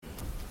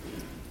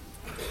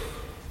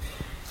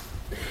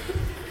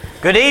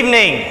Good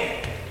evening.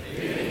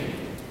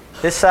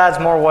 This side's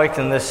more awake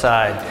than this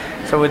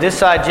side. So with this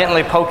side,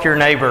 gently poke your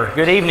neighbor.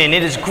 Good evening.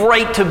 It is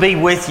great to be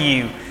with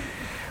you.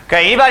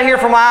 Okay, anybody here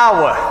from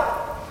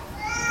Iowa?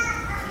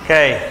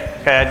 Okay,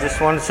 I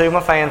just wanted to see who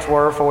my fans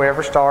were before we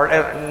ever start.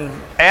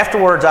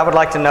 Afterwards, I would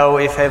like to know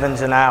if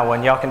heaven's in Iowa,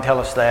 and y'all can tell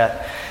us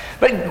that.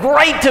 But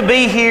great to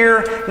be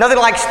here. Nothing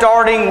like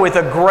starting with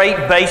a great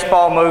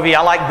baseball movie.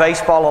 I like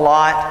baseball a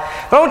lot.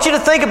 But I want you to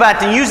think about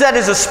it and use that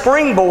as a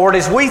springboard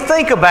as we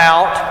think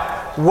about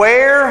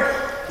where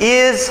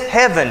is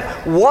heaven?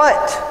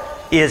 What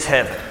is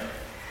heaven?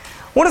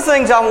 One of the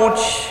things I want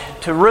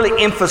you to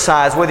really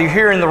emphasize, whether you're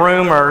here in the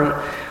room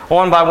or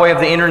on by way of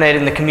the internet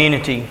in the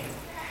community,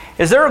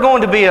 is there are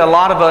going to be a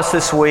lot of us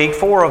this week,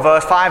 4 of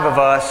us, 5 of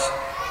us,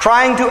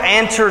 trying to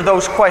answer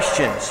those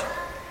questions.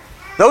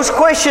 Those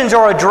questions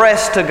are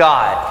addressed to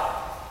God.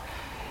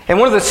 And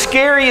one of the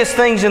scariest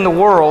things in the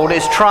world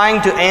is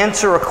trying to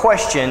answer a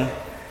question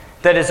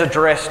that is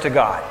addressed to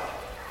God.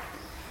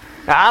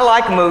 Now, I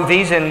like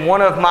movies, and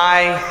one of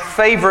my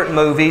favorite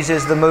movies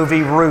is the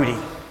movie Rudy.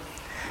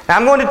 Now,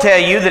 I'm going to tell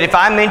you that if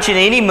I mention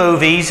any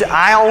movies,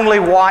 I only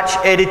watch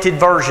edited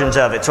versions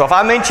of it. So if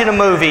I mention a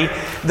movie,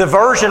 the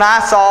version I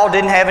saw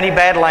didn't have any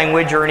bad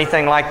language or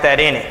anything like that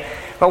in it.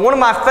 But one of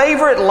my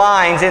favorite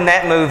lines in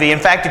that movie, in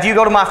fact, if you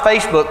go to my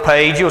Facebook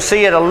page, you'll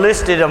see it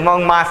listed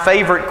among my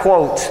favorite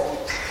quotes,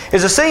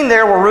 is a scene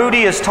there where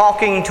Rudy is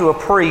talking to a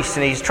priest,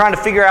 and he's trying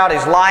to figure out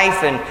his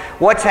life and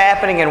what's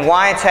happening and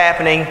why it's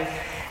happening.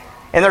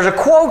 And there's a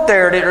quote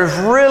there that has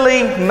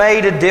really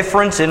made a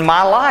difference in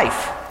my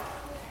life.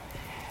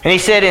 And he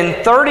said,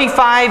 in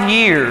 35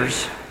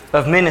 years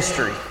of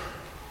ministry,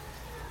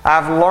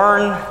 I've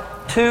learned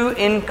 2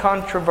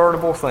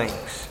 incontrovertible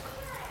things.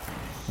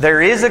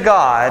 There is a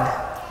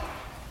God,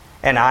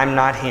 and I'm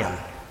not Him.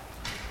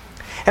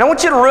 And I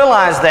want you to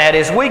realize that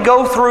as we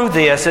go through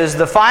this, as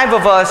the 5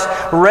 of us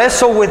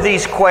wrestle with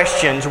these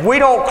questions, we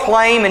don't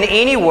claim in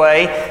any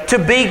way to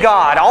be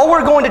God. All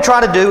we're going to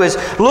try to do is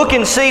look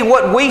and see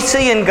what we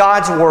see in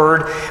God's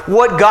Word,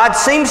 what God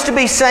seems to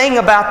be saying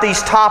about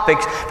these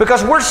topics,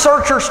 because we're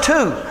searchers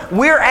too.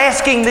 We're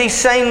asking these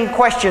same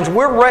questions.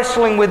 We're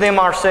wrestling with them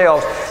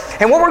ourselves.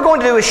 And what we're going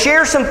to do is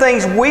share some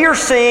things we're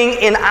seeing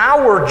in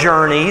our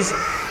journeys,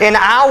 in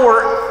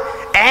our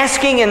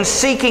asking and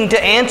seeking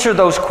to answer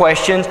those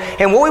questions.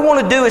 And what we want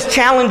to do is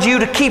challenge you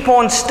to keep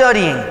on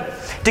studying,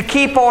 to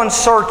keep on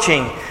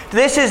searching.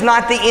 This is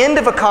not the end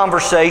of a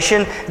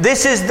conversation.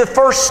 This is the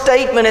first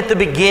statement at the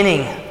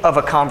beginning of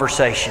a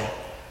conversation.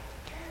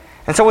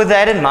 And so with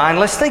that in mind,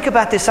 let's think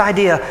about this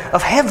idea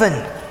of heaven.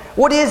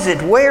 What is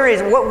it?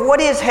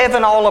 What is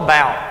heaven all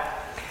about?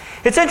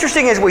 It's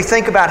interesting as we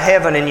think about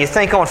heaven and you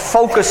think on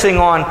focusing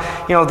on,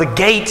 the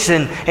gates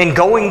and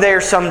going there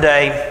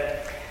someday.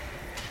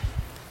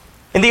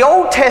 In the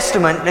Old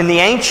Testament, in the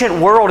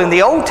ancient world, in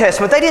the Old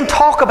Testament, they didn't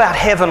talk about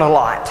heaven a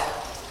lot.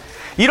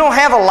 You don't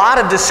have a lot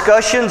of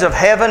discussions of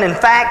heaven. In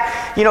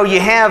fact, you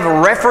have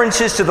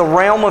references to the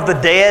realm of the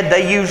dead.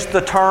 They use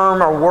the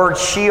term or word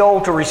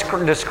Sheol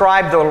to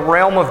describe the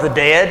realm of the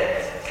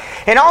dead.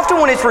 And often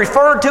when it's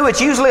referred to,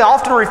 it's usually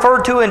often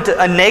referred to in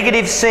a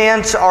negative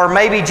sense, or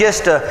maybe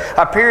just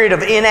a period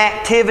of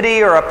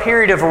inactivity or a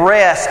period of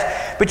rest.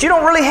 But you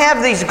don't really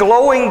have these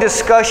glowing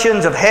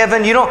discussions of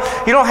heaven. You don't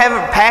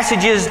have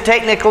passages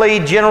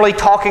generally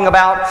talking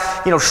about,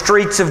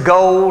 streets of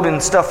gold and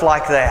stuff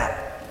like that.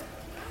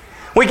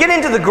 We get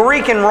into the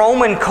Greek and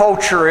Roman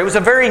culture. It was a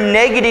very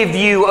negative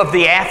view of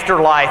the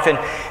afterlife.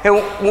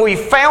 And we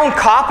found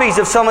copies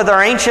of some of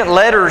their ancient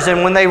letters,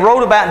 and when they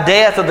wrote about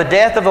death or the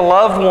death of a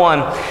loved one,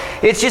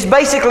 it's just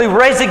basically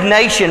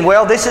resignation.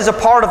 Well, this is a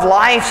part of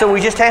life, so we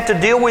just have to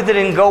deal with it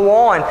and go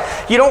on.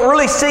 You don't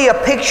really see a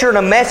picture and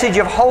a message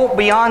of hope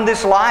beyond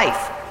this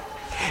life.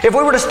 If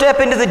we were to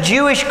step into the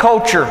Jewish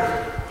culture,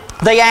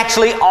 they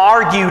actually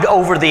argued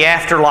over the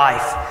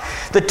afterlife.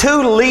 The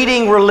 2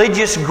 leading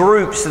religious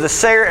groups, the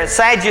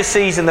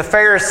Sadducees and the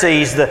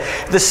Pharisees.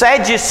 The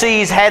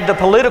Sadducees had the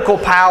political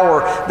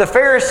power. The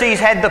Pharisees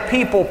had the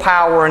people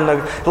power and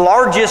the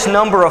largest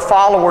number of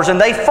followers. And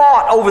they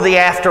fought over the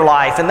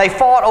afterlife. And they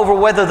fought over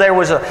whether there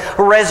was a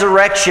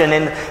resurrection.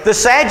 And the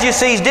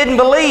Sadducees didn't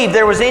believe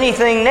there was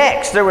anything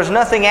next. There was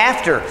nothing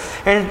after.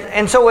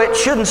 And so it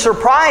shouldn't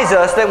surprise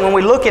us that when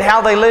we look at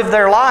how they lived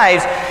their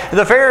lives,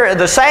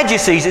 the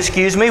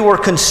Sadducees, were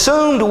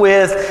consumed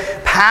with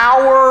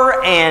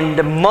power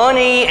and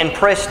money and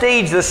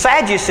prestige. The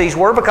Sadducees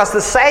were, because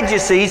the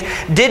Sadducees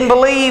didn't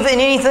believe in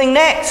anything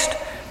next.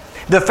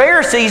 The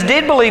Pharisees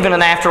did believe in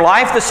an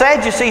afterlife. The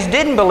Sadducees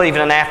didn't believe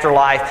in an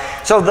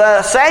afterlife. So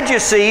the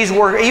Sadducees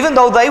were, even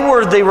though they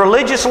were the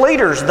religious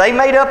leaders, they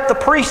made up the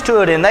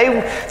priesthood and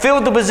they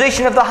filled the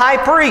position of the high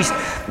priest.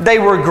 They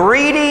were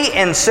greedy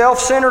and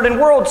self-centered and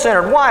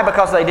world-centered. Why?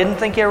 Because they didn't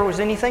think there was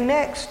anything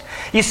next.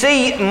 You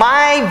see,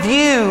 my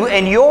view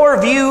and your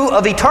view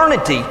of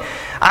eternity,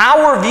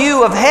 our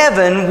view of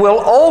heaven, will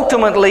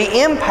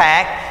ultimately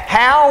impact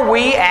how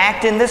we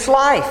act in this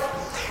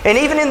life. And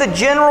even in the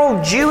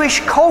general Jewish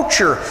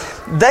culture,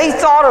 they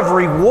thought of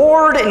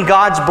reward and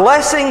God's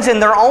blessings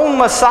and their own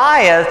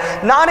Messiah,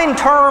 not in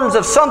terms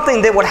of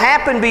something that would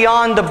happen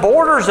beyond the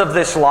borders of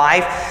this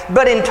life,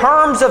 but in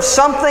terms of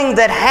something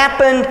that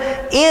happened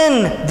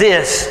in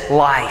this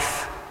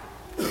life.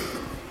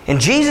 And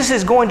Jesus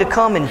is going to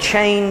come and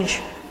change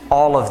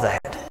all of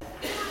that.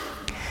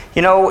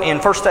 You know, in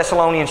 1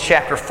 Thessalonians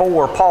chapter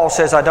 4, Paul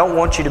says, I don't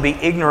want you to be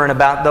ignorant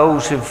about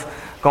those who've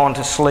gone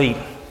to sleep,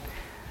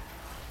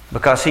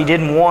 because he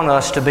didn't want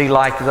us to be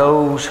like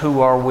those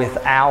who are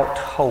without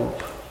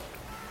hope.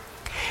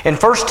 In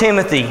 2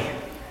 Timothy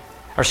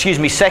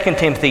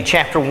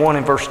chapter 1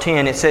 and verse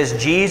 10, it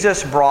says,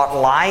 Jesus brought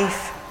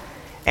life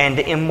and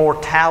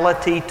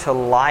immortality to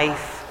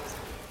life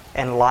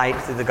and light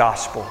through the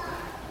gospel.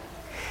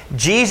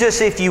 Jesus,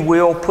 if you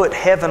will, put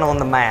heaven on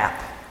the map.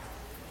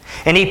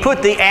 And He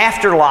put the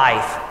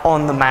afterlife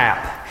on the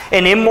map.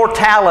 And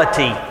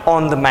immortality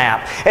on the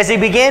map. As He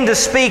began to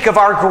speak of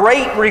our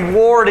great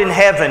reward in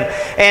heaven,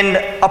 and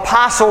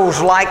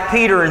apostles like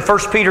Peter in 1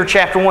 Peter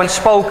chapter 1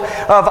 spoke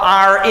of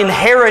our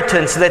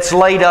inheritance that's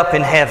laid up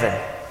in heaven.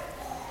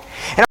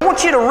 And I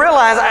want you to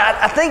realize,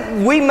 I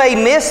think we may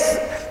miss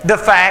the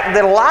fact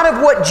that a lot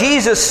of what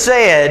Jesus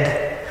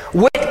said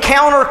went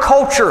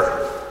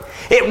counterculture.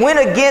 It went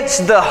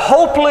against the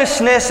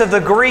hopelessness of the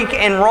Greek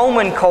and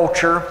Roman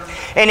culture,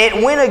 and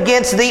it went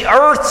against the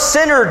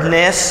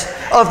earth-centeredness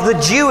of the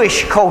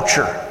Jewish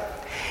culture.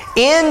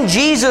 In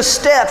Jesus'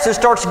 steps, it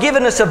starts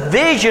giving us a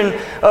vision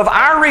of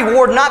our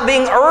reward not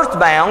being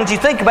earthbound. You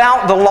think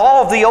about the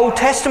law of the Old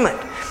Testament,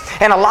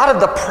 and a lot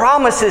of the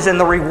promises and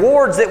the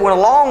rewards that went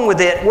along with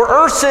it were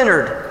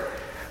earth-centered.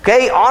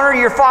 Okay, honor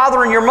your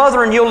father and your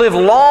mother and you'll live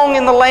long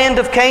in the land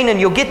of Canaan.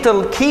 You'll get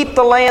to keep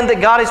the land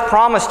that God has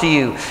promised to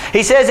you.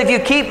 He says if you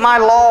keep my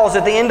laws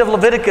at the end of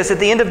Leviticus, at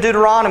the end of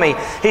Deuteronomy,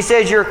 He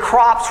says your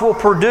crops will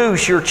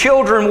produce, your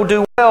children will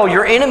do well,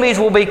 your enemies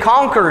will be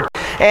conquered.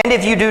 And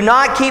if you do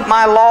not keep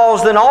my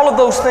laws, then all of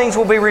those things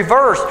will be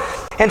reversed.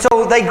 And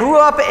so they grew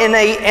up in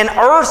an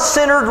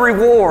earth-centered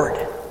reward.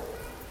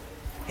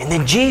 And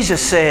then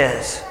Jesus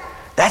says,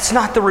 that's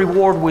not the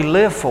reward we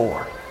live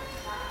for.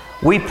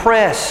 We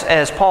press,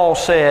 as Paul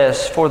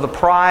says, for the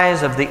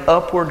prize of the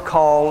upward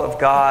call of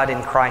God in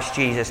Christ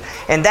Jesus.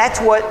 And that's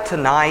what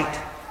tonight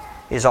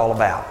is all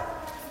about.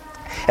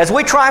 As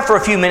we try for a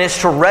few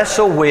minutes to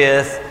wrestle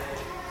with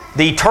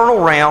the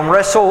eternal realm,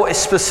 wrestle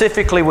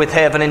specifically with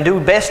heaven, and do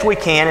best we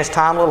can as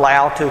time will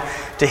allow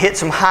to hit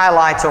some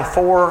highlights on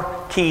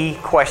 4 key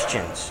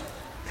questions.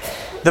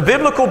 The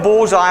biblical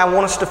bullseye I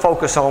want us to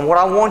focus on, what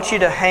I want you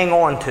to hang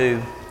on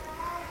to,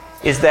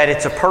 is that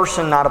it's a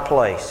person, not a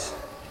place.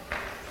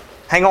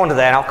 Hang on to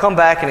that. I'll come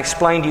back and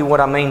explain to you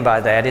what I mean by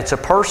that. It's a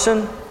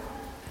person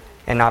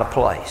and not a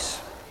place.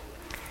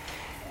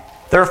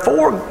 There are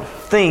 4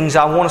 things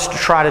I want us to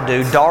try to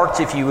do,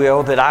 darts if you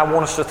will, that I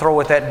want us to throw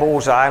at that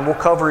bullseye, and we'll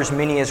cover as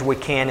many as we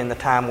can in the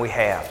time we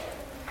have.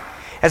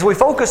 As we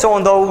focus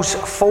on those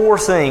 4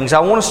 things,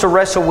 I want us to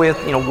wrestle with,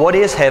 what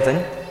is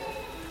heaven?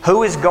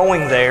 Who is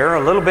going there?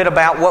 A little bit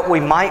about what we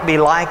might be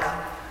like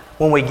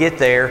when we get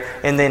there,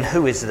 and then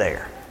who is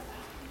there.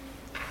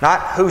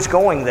 Not who's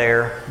going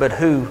there, but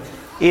who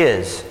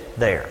is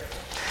there.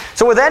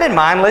 So with that in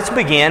mind, let's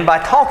begin by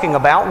talking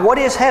about what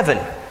is heaven.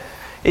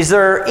 Is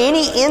there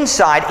any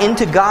insight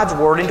into God's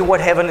Word into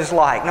what heaven is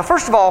like? Now,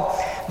 first of all,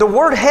 the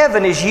word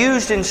heaven is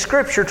used in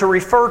Scripture to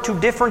refer to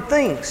different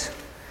things.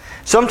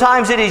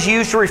 Sometimes it is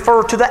used to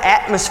refer to the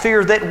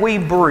atmosphere that we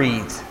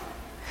breathe.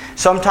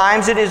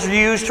 Sometimes it is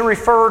used to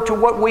refer to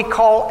what we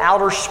call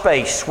outer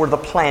space, where the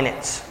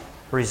planets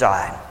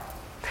reside.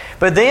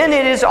 But then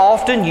it is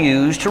often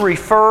used to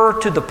refer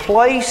to the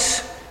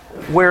place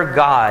where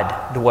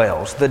God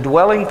dwells, the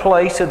dwelling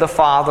place of the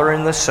Father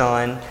and the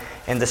Son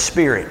and the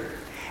Spirit.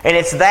 And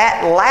it's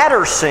that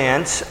latter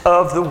sense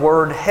of the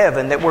word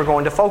heaven that we're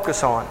going to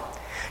focus on.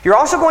 You're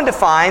also going to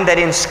find that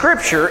in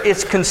Scripture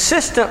it's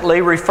consistently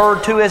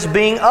referred to as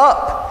being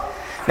up.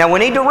 Now we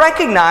need to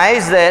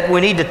recognize that we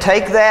need to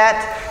take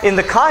that in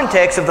the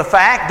context of the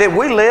fact that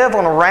we live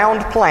on a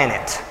round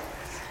planet.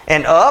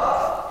 And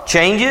up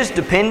changes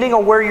depending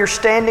on where you're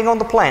standing on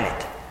the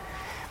planet.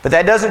 But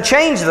that doesn't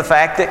change the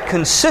fact that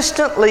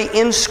consistently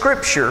in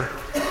Scripture,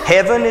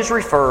 heaven is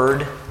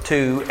referred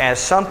to as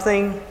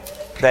something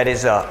that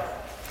is up.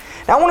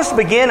 Now I want us to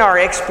begin our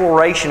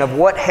exploration of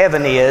what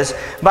heaven is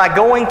by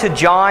going to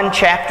John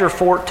chapter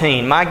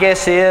 14. My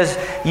guess is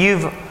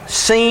you've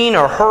seen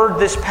or heard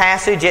this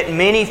passage at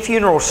many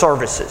funeral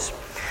services.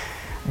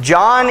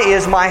 John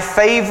is my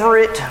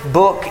favorite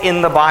book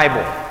in the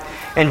Bible.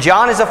 And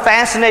John is a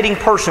fascinating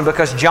person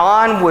because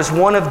John was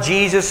one of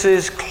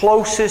Jesus'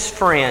 closest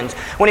friends.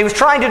 When he was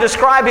trying to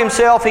describe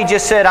himself, he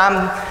just said,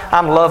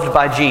 I'm loved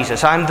by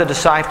Jesus. I'm the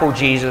disciple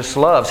Jesus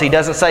loves. He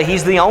doesn't say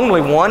he's the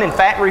only one. In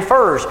fact,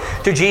 refers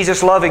to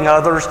Jesus loving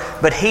others.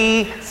 But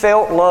he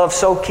felt love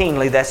so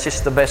keenly, that's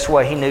just the best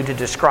way he knew to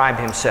describe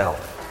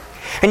himself.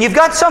 And you've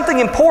got something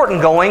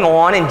important going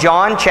on in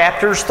John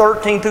chapters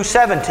 13 through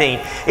 17.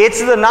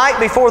 It's the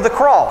night before the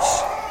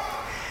cross.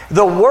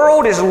 The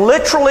world is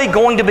literally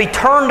going to be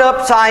turned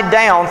upside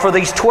down for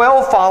these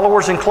 12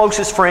 followers and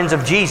closest friends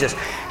of Jesus.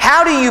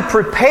 How do you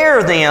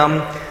prepare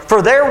them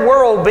for their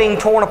world being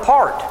torn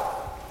apart?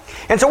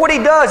 And so what he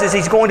does is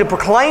he's going to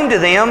proclaim to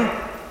them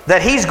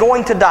that he's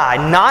going to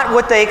die, not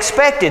what they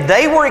expected.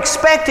 They were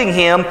expecting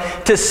him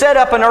to set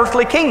up an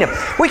earthly kingdom.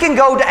 We can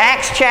go to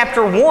Acts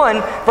chapter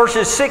 1,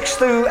 verses 6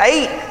 through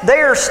 8. They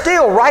are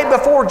still, right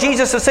before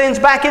Jesus ascends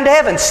back into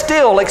heaven,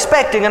 still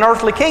expecting an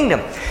earthly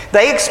kingdom.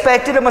 They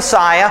expected a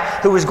Messiah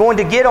who was going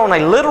to get on a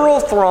literal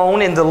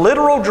throne in the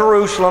literal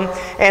Jerusalem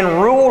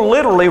and rule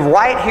literally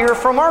right here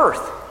from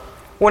earth.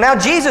 Well, now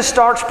Jesus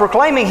starts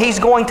proclaiming he's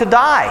going to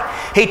die.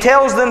 He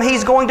tells them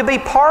he's going to be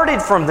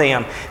parted from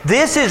them.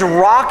 This is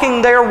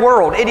rocking their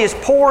world. It is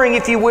pouring,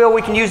 if you will,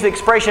 we can use the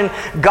expression,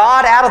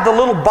 God out of the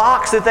little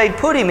box that they'd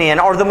put him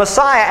in, or the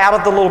Messiah out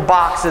of the little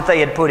box that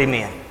they had put him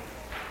in.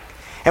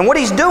 And what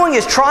he's doing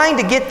is trying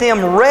to get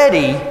them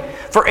ready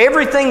for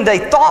everything they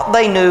thought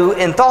they knew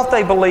and thought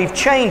they believed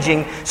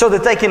changing, so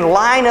that they can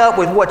line up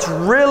with what's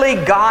really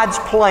God's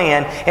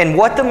plan and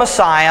what the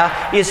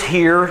Messiah is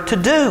here to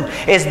do.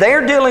 As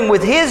they're dealing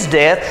with his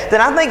death,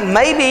 then I think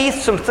maybe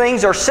some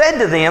things are said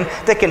to them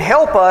that can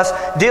help us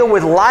deal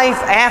with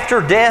life after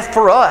death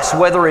for us,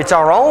 whether it's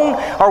our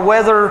own or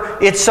whether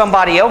it's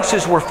somebody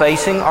else's we're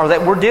facing or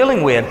that we're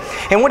dealing with.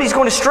 And what he's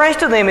going to stress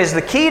to them is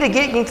the key to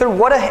getting through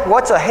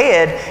what's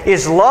ahead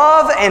is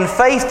love and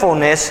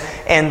faithfulness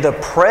and the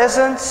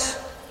presence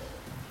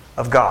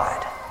of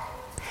God.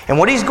 And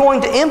what he's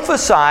going to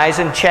emphasize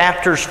in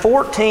chapters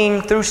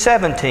 14 through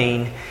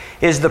 17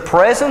 is the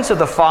presence of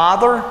the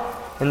Father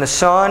and the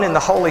Son and the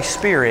Holy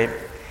Spirit.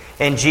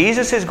 And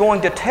Jesus is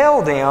going to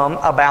tell them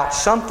about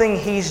something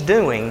he's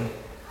doing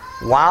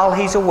while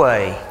he's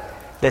away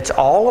that's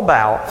all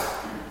about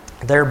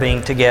their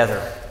being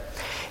together.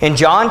 In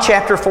John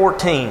chapter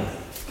 14,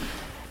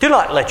 do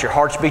not let your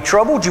hearts be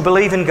troubled. You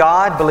believe in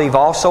God, believe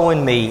also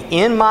in me.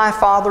 In my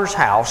Father's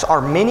house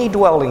are many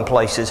dwelling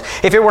places.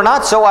 If it were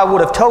not so, I would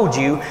have told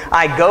you,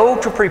 I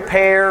go to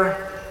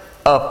prepare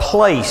a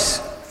place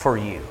for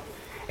you.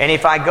 And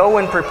if I go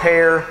and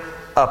prepare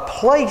a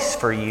place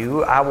for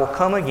you, I will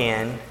come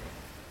again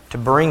to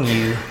bring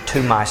you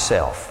to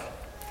myself.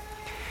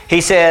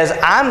 He says,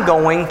 I'm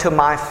going to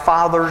my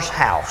Father's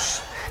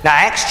house. Now,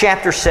 Acts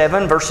chapter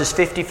 7, verses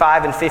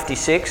 55 and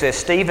 56, as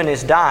Stephen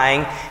is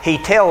dying, he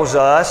tells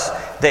us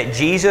that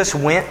Jesus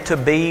went to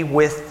be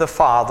with the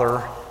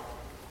Father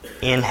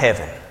in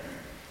heaven.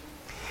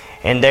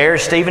 And there,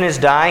 Stephen is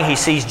dying. He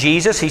sees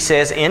Jesus, he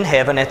says, in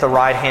heaven at the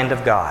right hand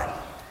of God.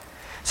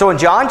 So in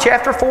John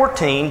chapter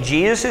 14,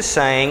 Jesus is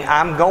saying,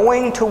 I'm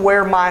going to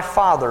where my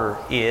Father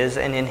is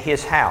and in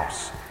his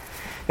house.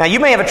 Now, you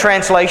may have a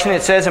translation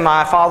that says, in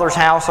my Father's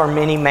house are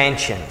many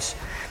mansions.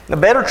 The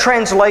better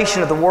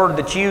translation of the word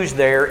that's used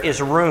there is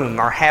room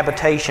or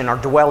habitation or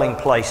dwelling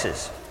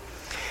places.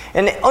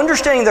 And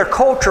understanding their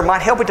culture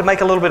might help it to make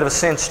a little bit of a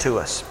sense to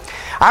us.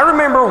 I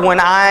remember when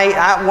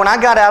I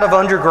got out of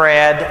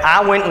undergrad,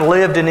 I went and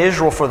lived in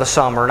Israel for the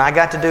summer, and I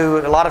got to do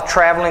a lot of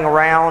traveling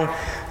around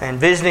and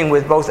visiting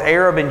with both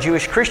Arab and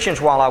Jewish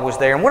Christians while I was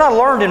there. And what I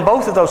learned in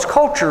both of those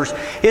cultures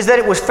is that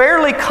it was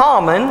fairly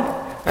common,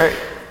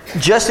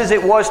 just as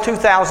it was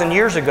 2,000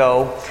 years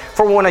ago,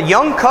 for when a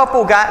young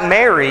couple got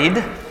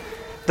married,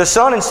 the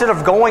son, instead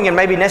of going and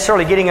maybe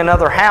necessarily getting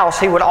another house,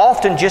 he would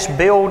often just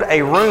build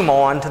a room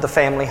on to the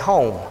family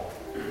home.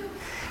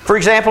 For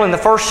example, in the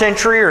first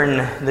century or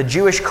in the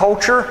Jewish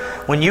culture,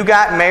 when you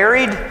got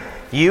married,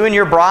 you and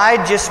your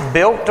bride just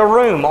built a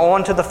room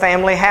onto the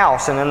family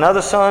house, and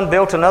another son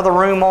built another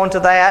room onto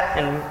that,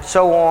 and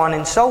so on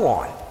and so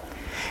on.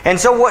 And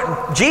so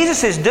what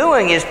Jesus is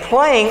doing is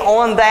playing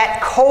on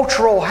that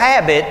cultural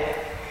habit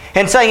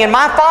and saying, in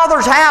my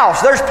Father's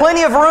house, there's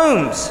plenty of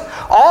rooms.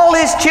 All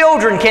his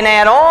children can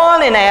add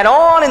on,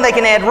 and they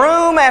can add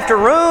room after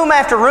room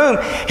after room.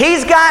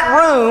 He's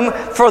got room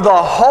for the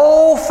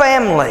whole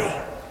family.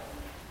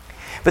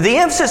 But the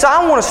emphasis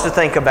I want us to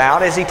think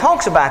about as he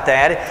talks about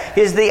that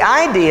is the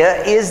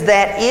idea is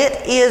that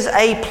it is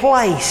a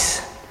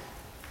place.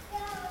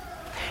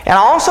 And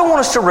I also want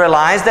us to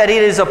realize that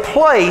it is a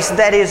place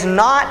that is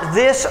not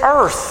this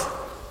earth.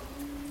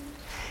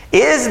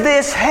 Is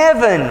this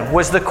heaven?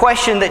 Was the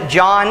question that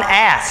John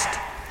asked.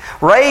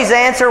 Ray's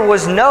answer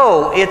was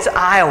no, it's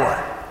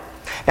Iowa.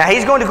 Now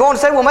he's going to go on and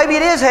say, well, maybe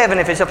it is heaven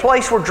if it's a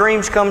place where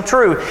dreams come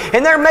true.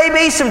 And there may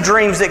be some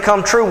dreams that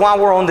come true while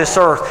we're on this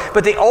earth.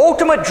 But the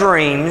ultimate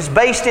dreams,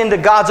 based into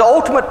God's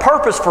ultimate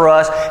purpose for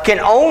us, can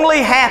only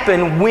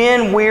happen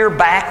when we're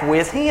back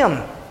with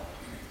Him.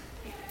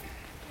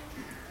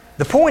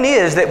 The point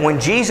is that when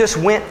Jesus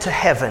went to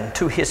heaven,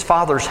 to His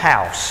Father's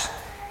house,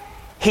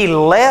 He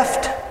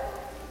left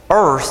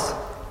earth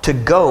to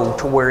go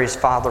to where His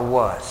Father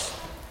was.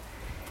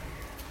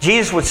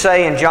 Jesus would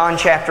say in John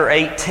chapter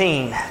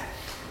 18,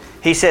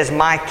 He says,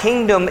 my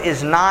kingdom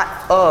is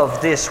not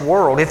of this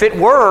world. If it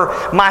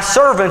were, my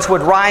servants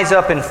would rise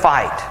up and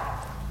fight.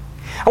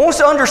 I want us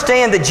to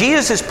understand that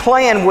Jesus'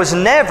 plan was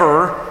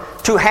never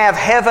to have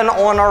heaven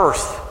on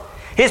earth.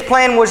 His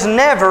plan was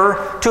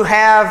never to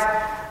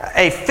have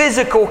a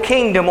physical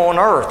kingdom on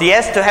earth.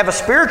 Yes, to have a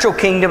spiritual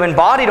kingdom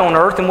embodied on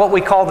earth in what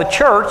we call the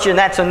church, and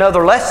that's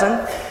another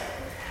lesson.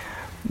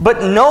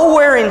 But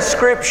nowhere in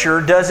Scripture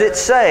does it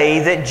say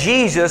that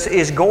Jesus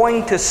is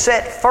going to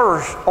set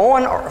foot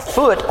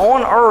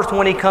on earth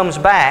when He comes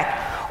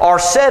back, or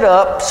set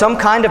up some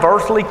kind of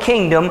earthly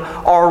kingdom,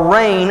 or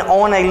reign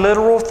on a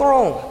literal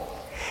throne.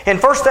 In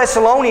 1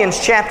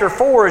 Thessalonians chapter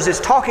 4, as it's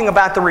talking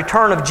about the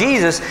return of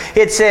Jesus,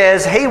 it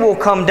says, He will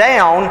come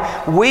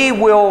down, we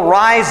will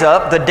rise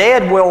up, the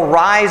dead will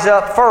rise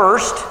up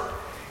first,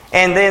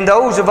 and then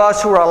those of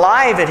us who are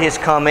alive at His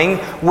coming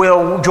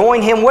will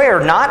join Him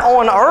where? Not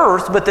on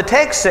earth, but the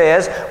text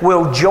says,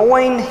 will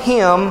join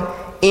Him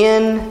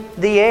in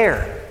the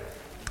air.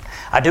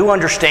 I do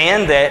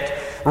understand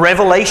that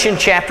Revelation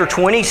chapter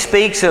 20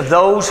 speaks of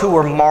those who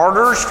were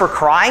martyrs for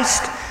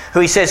Christ, who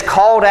He says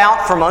called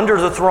out from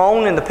under the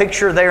throne in the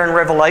picture there in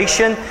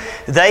Revelation.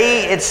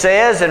 They, it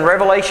says in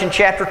Revelation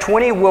chapter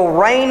 20, will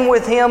reign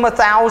with Him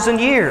 1,000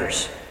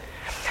 years.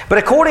 But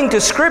according to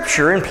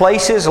Scripture, in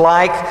places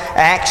like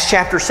Acts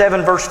chapter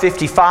 7 verse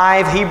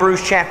 55,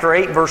 Hebrews chapter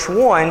 8 verse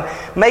 1,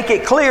 make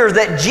it clear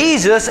that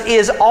Jesus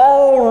is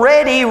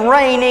already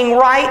reigning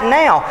right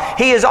now.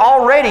 He is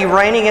already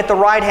reigning at the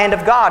right hand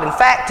of God. In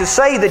fact, to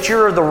say that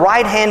you're the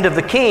right hand of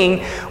the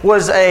King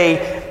was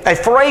a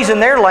phrase in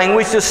their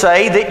language to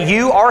say that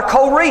you are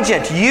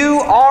co-regent, you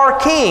are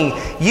king,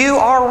 you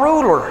are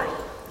ruler.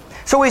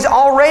 So He's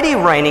already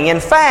reigning. In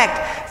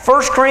fact,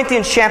 1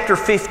 Corinthians chapter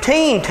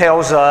 15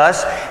 tells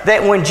us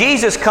that when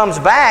Jesus comes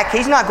back,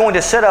 He's not going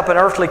to set up an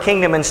earthly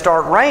kingdom and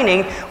start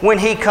reigning. When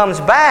He comes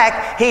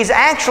back, He's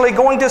actually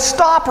going to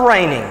stop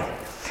reigning.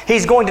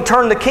 He's going to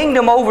turn the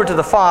kingdom over to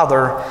the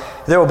Father.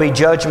 There will be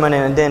judgment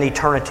and then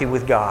eternity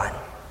with God.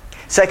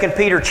 2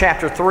 Peter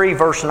chapter 3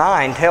 verse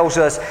 9 tells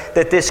us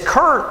that this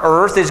current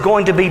earth is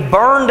going to be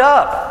burned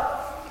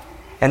up,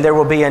 and there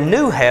will be a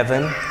new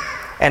heaven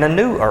and a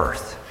new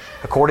earth,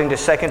 according to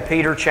 2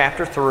 Peter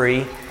chapter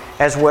 3,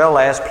 as well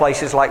as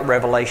places like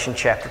Revelation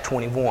chapter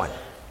 21.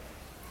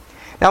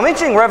 Now,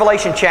 mentioning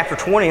Revelation chapter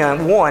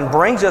 21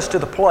 brings us to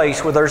the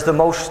place where there's the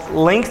most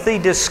lengthy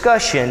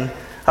discussion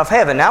of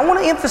heaven. Now, I want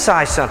to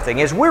emphasize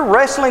something. As we're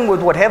wrestling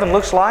with what heaven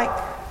looks like,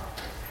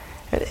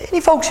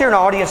 any folks here in the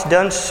audience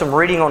done some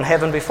reading on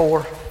heaven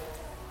before?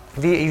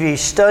 Have you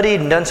studied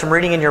and done some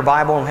reading in your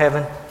Bible on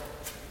heaven?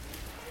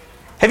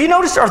 Have you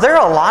noticed, are there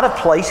a lot of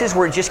places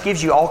where it just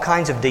gives you all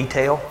kinds of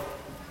detail?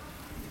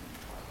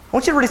 I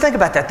want you to really think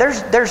about that.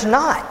 There's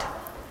not.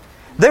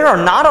 There are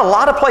not a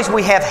lot of places.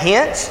 We have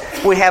hints,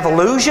 we have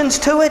allusions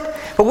to it,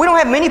 but we don't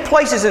have many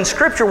places in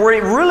Scripture where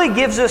it really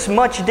gives us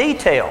much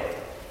detail.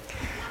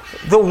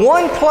 The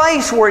one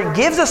place where it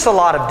gives us a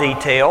lot of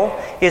detail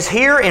is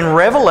here in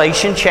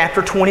Revelation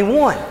chapter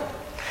 21.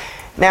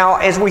 Now,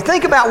 as we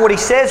think about what he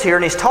says here,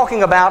 and he's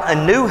talking about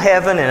a new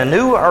heaven and a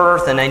new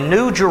earth and a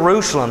new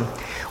Jerusalem,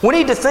 we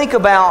need to think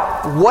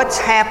about what's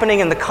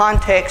happening in the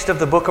context of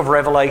the book of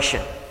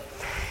Revelation.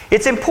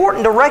 It's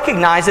important to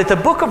recognize that the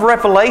book of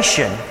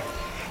Revelation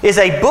is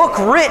a book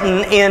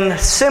written in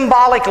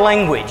symbolic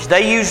language.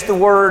 They use the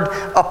word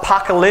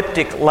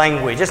apocalyptic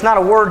language. It's not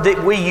a word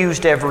that we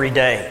used every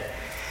day.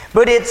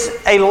 But it's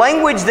a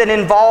language that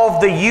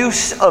involved the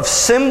use of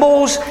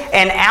symbols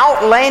and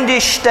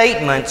outlandish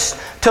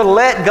statements to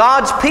let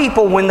God's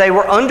people, when they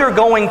were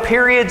undergoing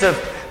periods of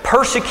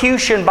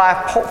persecution by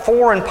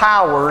foreign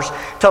powers,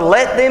 to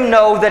let them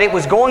know that it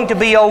was going to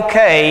be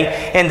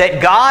okay and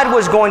that God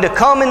was going to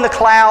come in the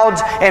clouds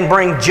and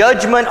bring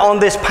judgment on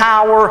this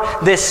power,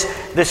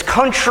 this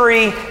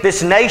country,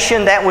 this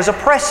nation that was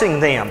oppressing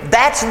them.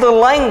 That's the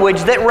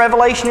language that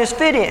Revelation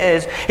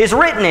is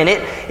written in.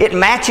 It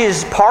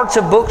matches parts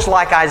of books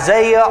like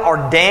Isaiah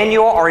or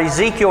Daniel or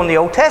Ezekiel in the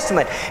Old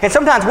Testament. And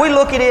sometimes we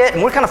look at it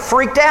and we're kind of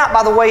freaked out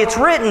by the way it's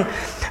written.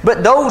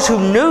 But those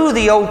who knew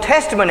the Old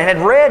Testament and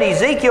had read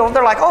Ezekiel,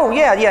 they're like, oh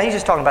yeah, he's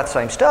just talking about the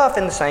same stuff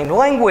in the same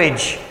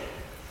language.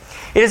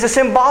 It is a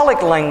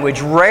symbolic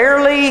language,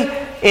 rarely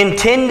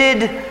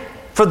intended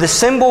for the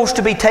symbols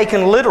to be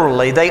taken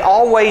literally. They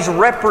always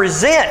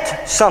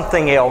represent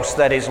something else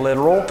that is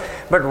literal,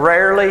 but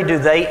rarely do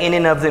they in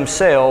and of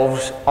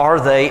themselves are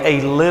they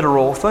a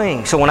literal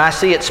thing. So when I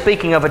see it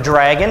speaking of a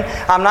dragon,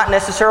 I'm not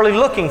necessarily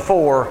looking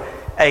for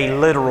a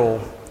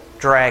literal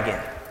dragon.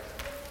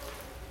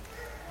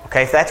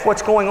 Okay, if that's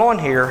what's going on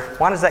here,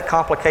 why does that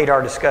complicate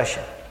our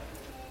discussion?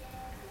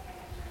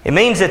 It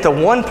means that the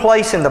one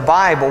place in the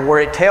Bible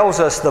where it tells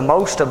us the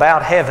most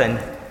about heaven,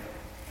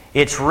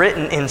 it's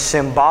written in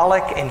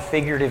symbolic and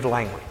figurative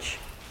language.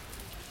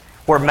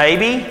 Where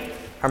maybe,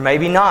 or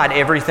maybe not,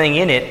 everything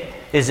in it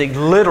is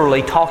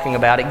literally talking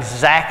about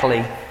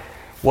exactly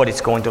what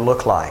it's going to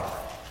look like.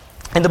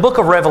 In the book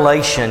of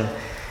Revelation,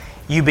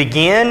 you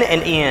begin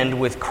and end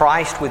with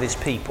Christ with His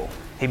people.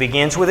 He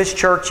begins with His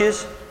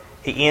churches.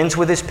 He ends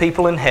with His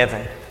people in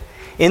heaven.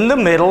 In the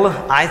middle,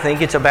 I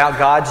think it's about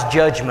God's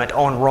judgment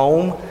on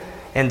Rome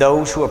and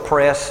those who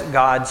oppress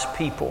God's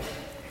people.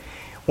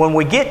 when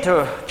we get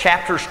to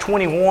chapters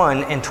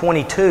 21 and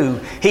 22,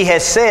 he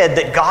has said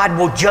that God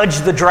will judge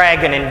the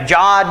dragon, and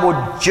God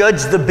will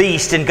judge the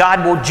beast, and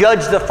God will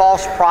judge the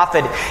false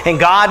prophet, and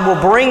God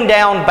will bring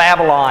down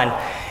Babylon.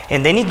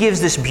 And then he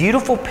gives this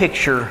beautiful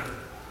picture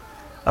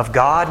of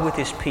God with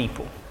His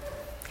people.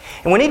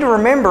 And we need to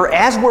remember,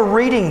 as we're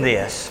reading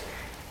this,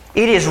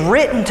 it is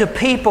written to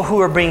people who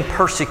are being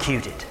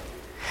persecuted.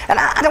 And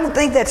I don't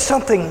think that's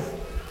something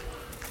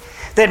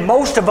that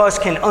most of us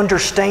can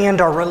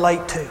understand or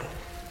relate to.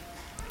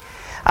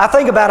 I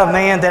think about a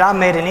man that I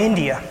met in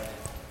India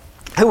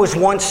who was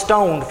once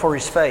stoned for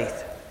his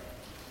faith.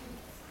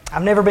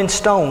 I've never been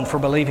stoned for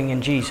believing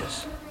in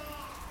Jesus.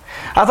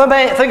 I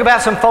think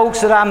about some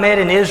folks that I met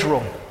in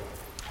Israel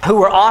who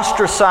were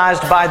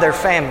ostracized by their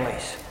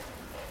families.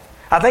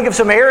 I think of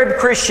some Arab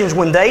Christians,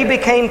 when they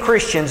became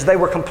Christians, they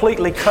were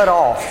completely cut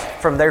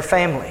off from their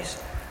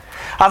families.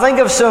 I think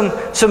of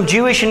some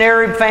Jewish and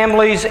Arab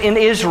families in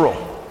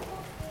Israel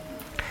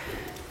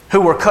who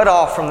were cut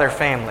off from their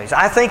families.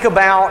 I think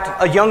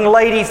about a young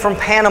lady from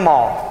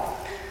Panama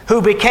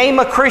who became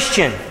a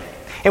Christian,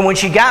 and when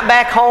she got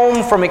back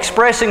home from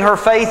expressing her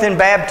faith in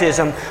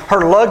baptism,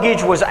 her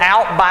luggage was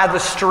out by the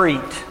street.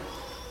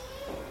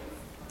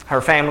 Her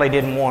family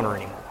didn't want her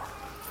anymore.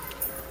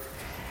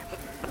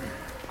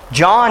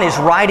 John is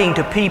writing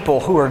to people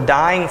who are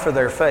dying for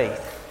their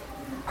faith,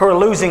 who are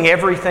losing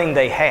everything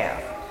they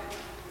have.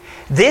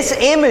 This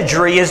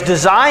imagery is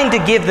designed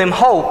to give them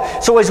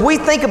hope. So as we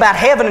think about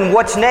heaven and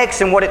what's next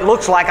and what it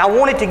looks like, I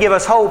want it to give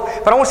us hope,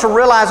 but I want us to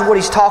realize what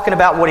he's talking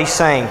about, what he's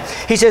saying.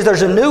 He says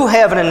there's a new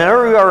heaven and a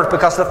new earth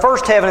because the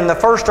first heaven and the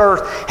first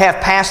earth have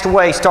passed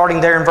away,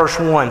 starting there in verse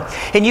 1.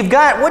 And you've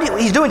got,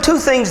 he's doing two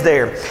things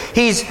there.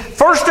 He's,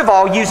 first of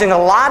all, using a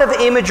lot of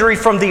imagery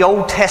from the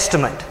Old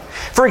Testament.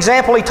 For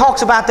example, he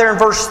talks about there in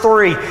verse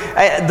 3,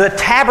 the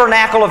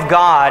tabernacle of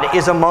God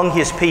is among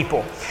His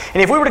people.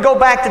 And if we were to go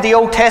back to the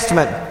Old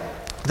Testament,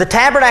 the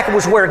tabernacle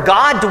was where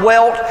God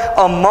dwelt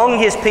among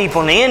His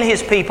people and in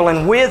His people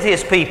and with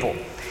His people.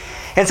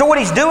 And so what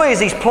he's doing is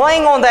he's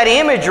playing on that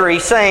imagery,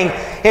 saying,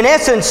 in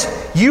essence,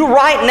 you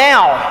right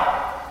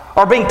now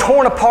are being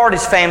torn apart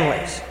as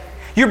families.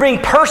 You're being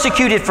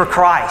persecuted for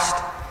Christ.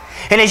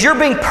 And as you're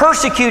being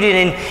persecuted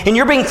and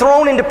you're being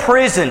thrown into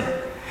prison,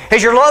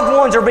 as your loved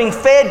ones are being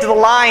fed to the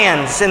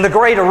lions in the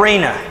great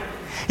arena,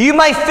 you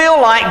may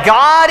feel like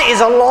God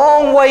is a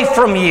long way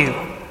from you.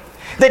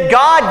 That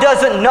God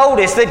doesn't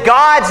notice, that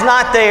God's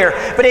not there.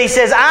 But He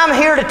says, I'm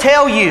here to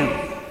tell you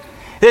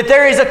that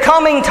there is a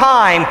coming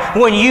time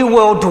when you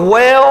will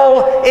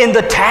dwell in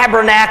the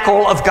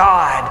tabernacle of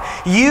God.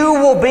 You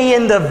will be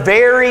in the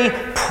very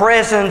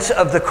presence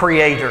of the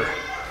Creator.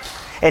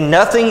 And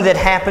nothing that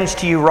happens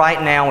to you right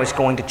now is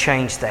going to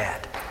change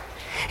that.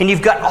 And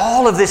you've got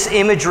all of this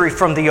imagery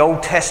from the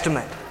Old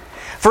Testament.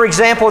 For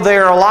example,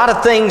 there are a lot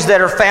of things that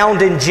are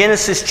found in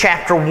Genesis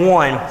chapter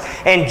 1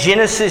 and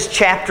Genesis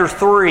chapter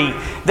 3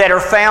 that are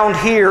found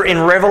here in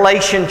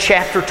Revelation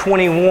chapter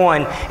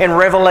 21 and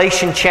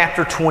Revelation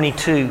chapter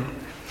 22.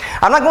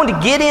 I'm not going to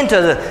get into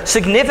the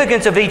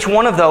significance of each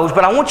one of those,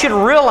 but I want you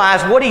to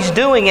realize what he's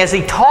doing as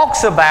he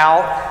talks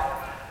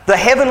about the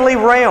heavenly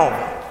realm.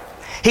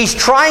 He's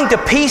trying to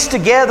piece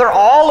together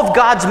all of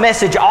God's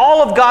message,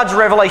 all of God's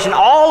revelation,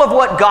 all of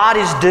what God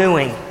is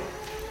doing.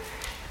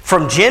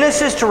 From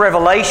Genesis to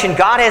Revelation,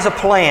 God has a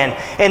plan.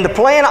 And the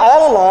plan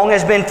all along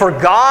has been for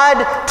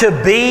God to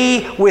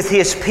be with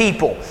His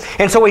people.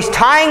 And so He's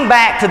tying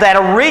back to that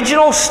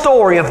original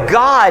story of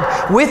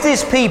God with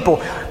His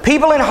people.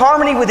 People in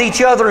harmony with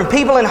each other and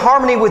people in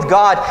harmony with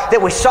God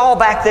that we saw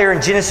back there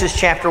in Genesis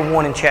chapter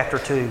 1 and chapter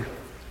 2.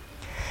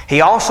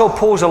 He also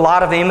pulls a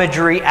lot of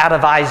imagery out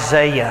of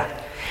Isaiah.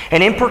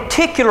 And in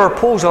particular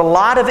pulls a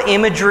lot of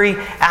imagery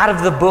out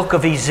of the book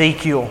of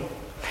Ezekiel.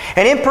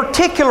 And in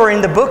particular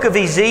in the book of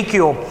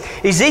Ezekiel,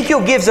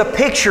 Ezekiel gives a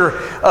picture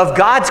of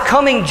God's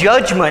coming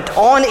judgment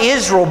on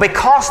Israel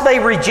because they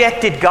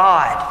rejected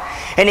God.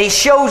 And he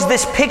shows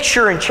this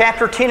picture in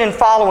chapter 10 and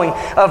following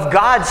of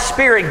God's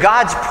Spirit,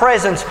 God's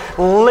presence,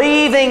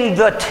 leaving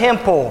the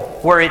temple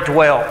where it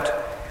dwelt.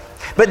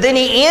 But then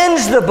he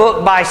ends the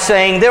book by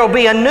saying there will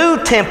be a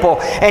new temple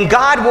and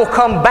God will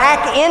come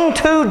back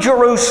into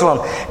Jerusalem.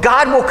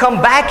 God will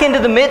come back into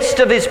the midst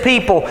of His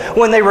people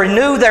when they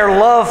renew their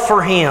love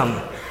for Him.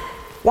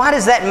 Why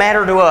does that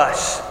matter to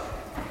us?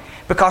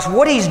 Because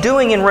what he's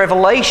doing in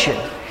Revelation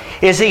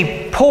is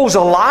he pulls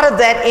a lot of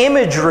that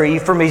imagery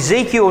from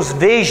Ezekiel's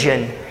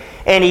vision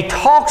and he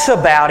talks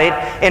about it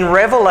in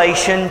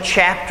Revelation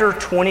chapter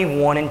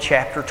 21 and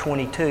chapter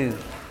 22.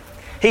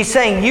 He's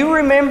saying, you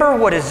remember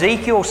what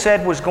Ezekiel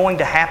said was going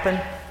to happen?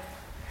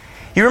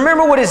 You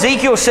remember what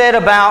Ezekiel said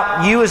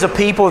about you as a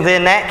people,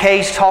 in that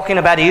case talking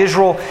about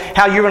Israel,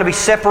 how you're going to be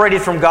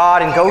separated from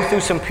God and go through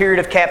some period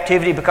of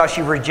captivity because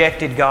you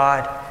rejected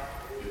God?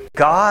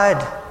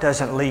 God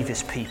doesn't leave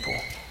His people.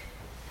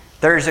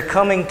 There's a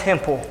coming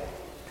temple.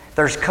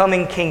 There's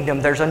coming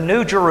kingdom. There's a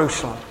new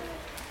Jerusalem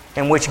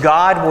in which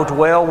God will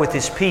dwell with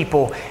His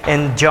people.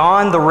 And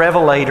John the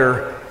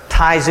Revelator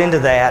ties into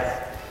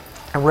that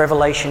in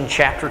Revelation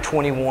chapter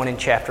 21 and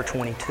chapter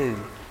 22.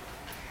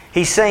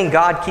 He's saying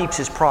God keeps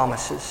His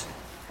promises.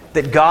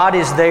 That God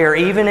is there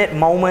even at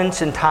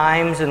moments and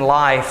times in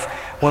life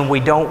when we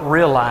don't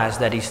realize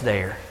that He's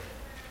there.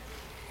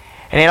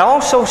 And it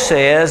also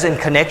says, in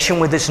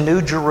connection with this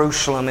New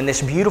Jerusalem and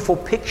this beautiful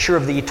picture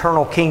of the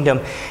eternal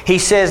kingdom, He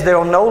says there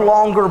will no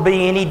longer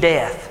be any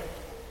death.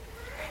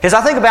 As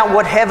I think about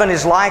what heaven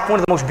is like, one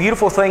of the most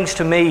beautiful things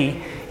to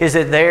me is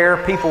that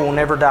there people will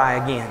never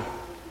die again.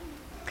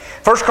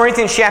 1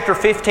 Corinthians chapter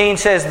 15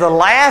 says, the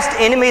last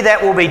enemy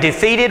that will be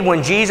defeated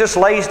when Jesus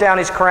lays down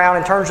His crown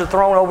and turns the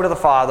throne over to the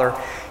Father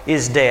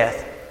is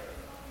death.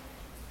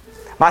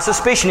 My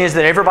suspicion is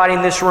that everybody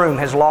in this room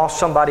has lost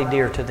somebody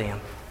dear to them.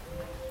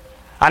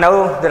 I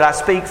know that I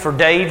speak for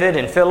David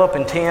and Philip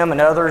and Tim and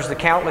others, the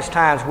countless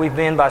times we've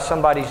been by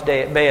somebody's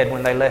bed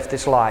when they left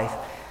this life.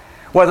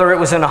 Whether it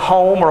was in a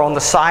home or on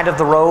the side of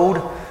the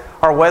road,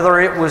 or whether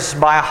it was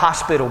by a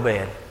hospital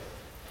bed.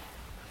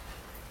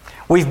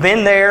 We've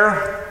been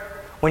there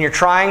when you're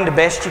trying the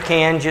best you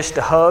can just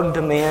to hug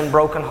to mend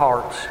broken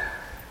hearts.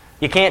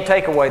 You can't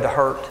take away the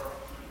hurt.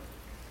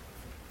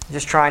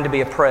 Just trying to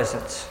be a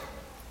presence.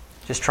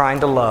 Just trying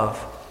to love.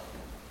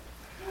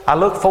 I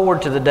look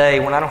forward to the day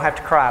when I don't have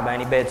to cry by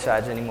any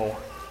bedsides anymore.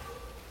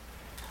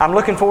 I'm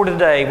looking forward to the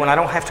day when I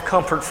don't have to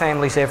comfort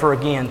families ever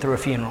again through a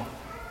funeral.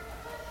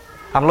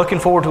 I'm looking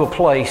forward to a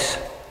place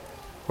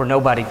where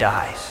nobody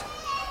dies.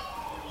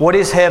 What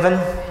is heaven?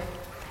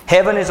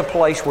 Heaven is a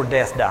place where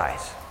death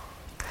dies.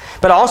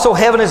 But also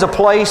heaven is a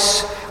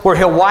place where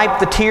He'll wipe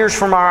the tears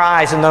from our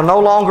eyes and there'll no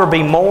longer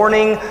be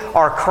mourning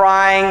or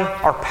crying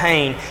or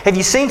pain. Have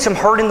you seen some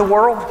hurt in the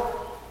world?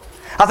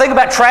 I think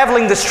about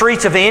traveling the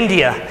streets of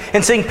India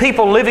and seeing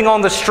people living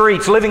on the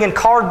streets, living in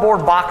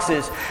cardboard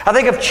boxes. I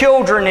think of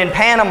children in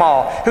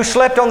Panama who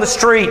slept on the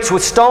streets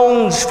with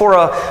stones for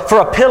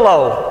a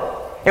pillow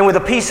and with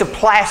a piece of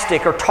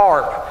plastic or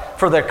tarp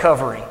for their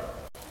covering.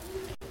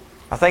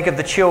 I think of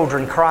the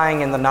children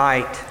crying in the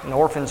night in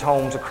orphans'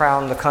 homes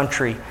around the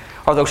country,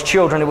 or those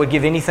children that would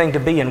give anything to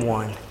be in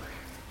one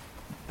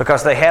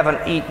because they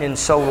haven't eaten in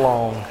so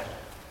long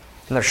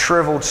and their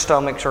shriveled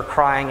stomachs are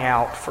crying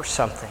out for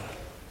something.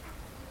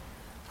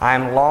 I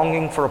am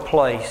longing for a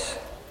place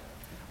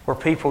where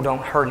people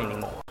don't hurt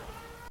anymore,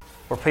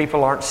 where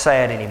people aren't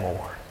sad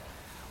anymore,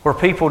 where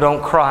people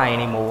don't cry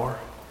anymore,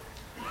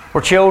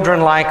 where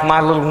children like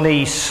my little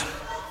niece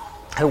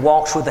who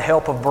walks with the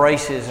help of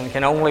braces and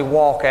can only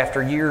walk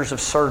after years of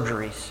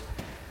surgeries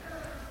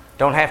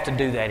don't have to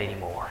do that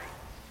anymore.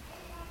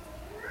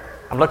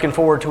 I'm looking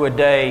forward to a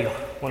day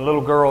when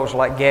little girls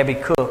like Gabby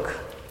Cook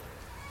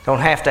don't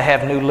have to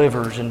have new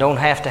livers and don't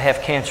have to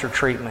have cancer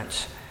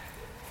treatments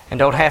and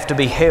don't have to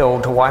be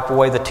held to wipe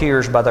away the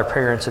tears by their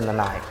parents in the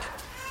night.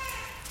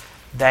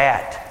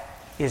 That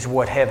is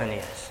what heaven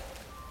is.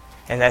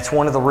 And that's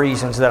one of the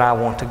reasons that I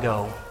want to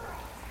go.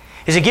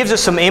 As it gives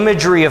us some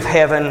imagery of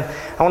heaven,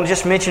 I want to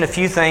just mention a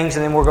few things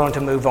and then we're going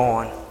to move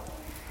on.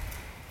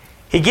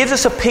 He gives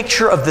us a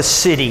picture of the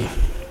city.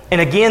 And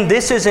again,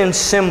 this is in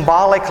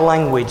symbolic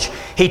language.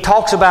 He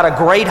talks about a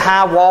great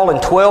high wall and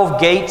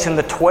 12 gates and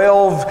the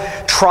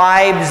 12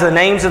 tribes, the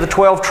names of the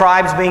 12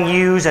 tribes being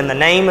used and the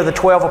name of the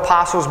 12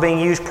 apostles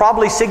being used,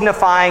 probably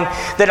signifying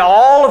that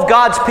all of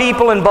God's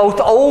people in both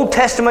Old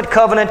Testament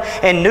covenant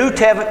and New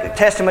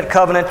Testament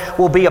covenant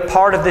will be a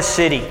part of this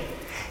city.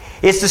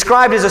 It's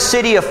described as a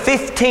city of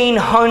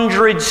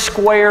 1,500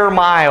 square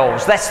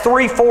miles. That's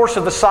 3/4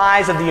 of the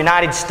size of the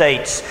United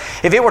States.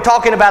 If it were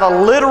talking about a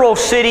literal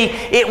city,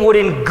 it would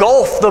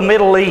engulf the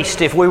Middle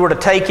East if we were to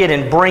take it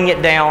and bring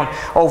it down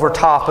over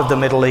top of the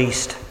Middle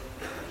East.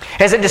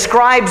 As it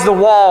describes the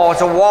wall,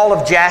 it's a wall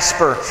of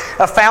jasper,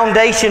 a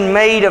foundation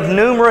made of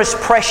numerous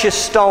precious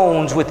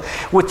stones with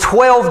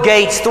 12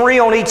 gates, 3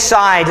 on each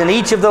side, and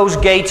each of those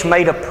gates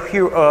made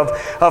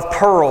of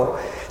pearl.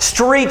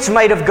 Streets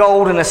made of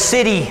gold and a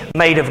city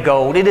made of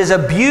gold. It is a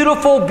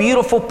beautiful,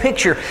 beautiful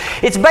picture.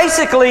 It's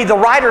basically the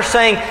writer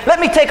saying, let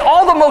me take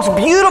all the most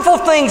beautiful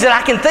things that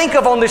I can think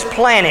of on this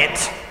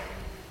planet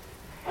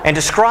and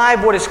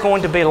describe what it's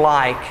going to be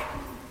like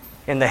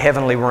in the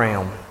heavenly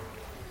realm.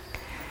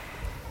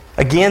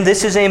 Again,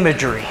 this is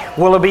imagery.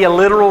 Will it be a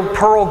literal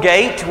pearl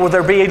gate? Will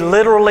there be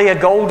literally a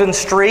golden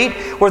street?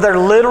 Will there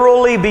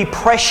literally be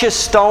precious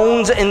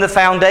stones in the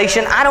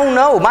foundation? I don't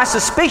know. My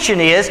suspicion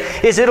is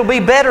it'll be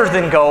better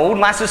than gold.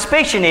 My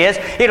suspicion is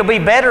it'll be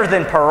better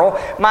than pearl.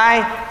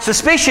 My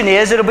suspicion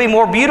is it'll be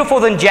more beautiful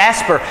than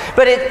jasper.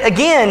 But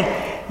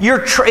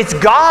it's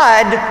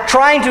God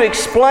trying to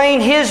explain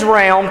His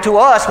realm to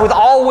us with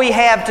all we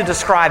have to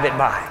describe it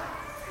by.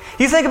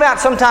 You think about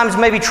sometimes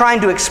maybe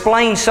trying to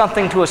explain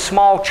something to a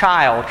small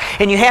child,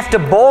 and you have to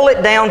boil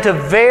it down to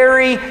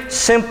very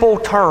simple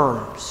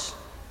terms.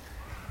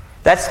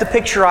 That's the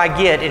picture I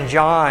get in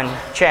John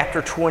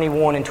chapter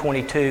 21 and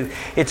 22.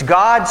 It's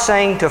God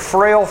saying to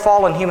frail,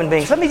 fallen human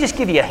beings, let me just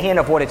give you a hint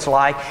of what it's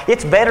like.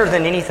 It's better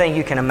than anything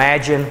you can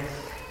imagine,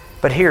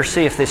 but here,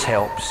 see if this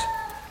helps.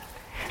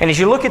 And as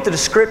you look at the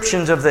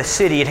descriptions of the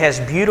city, it has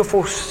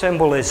beautiful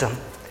symbolism.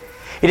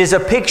 It is a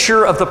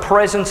picture of the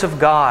presence of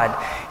God.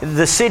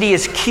 The city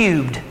is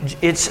cubed.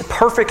 It's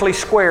perfectly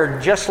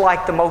squared, just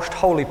like the most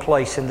holy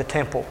place in the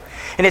temple.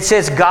 And it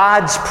says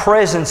God's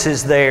presence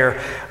is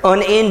there,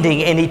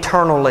 unending and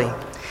eternally.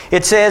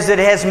 It says that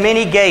it has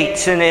many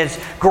gates and it's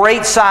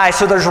great size,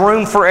 so there's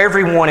room for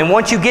everyone. And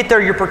once you get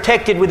there, you're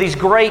protected with these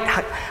great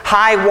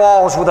high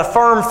walls with a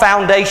firm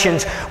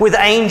foundations with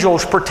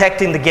angels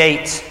protecting the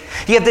gates.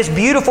 You have this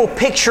beautiful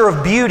picture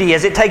of beauty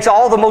as it takes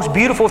all the most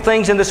beautiful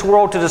things in this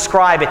world to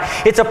describe it.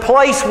 It's a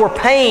place where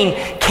pain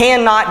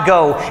cannot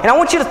go. And I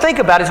want you to think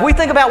about it. As we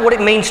think about what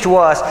it means to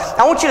us,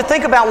 I want you to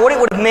think about what it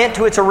would have meant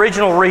to its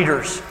original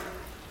readers.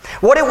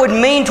 What it would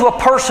mean to a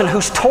person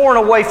who's torn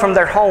away from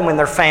their home and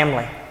their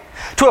family.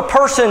 To a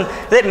person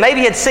that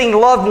maybe had seen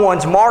loved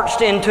ones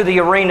marched into the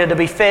arena to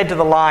be fed to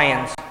the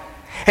lions.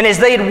 And as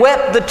they had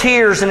wept the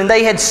tears and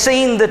they had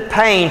seen the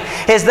pain,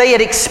 as they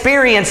had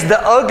experienced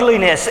the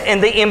ugliness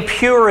and the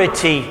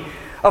impurity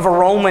of a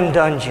Roman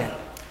dungeon,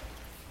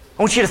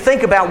 I want you to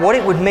think about what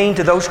it would mean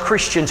to those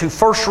Christians who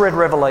first read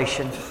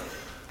Revelation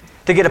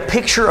to get a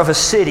picture of a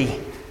city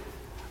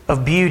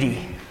of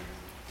beauty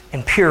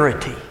and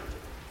purity,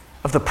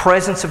 of the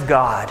presence of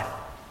God,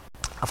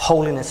 of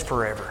holiness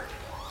forever.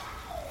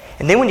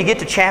 And then when you get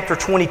to chapter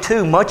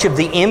 22, much of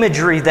the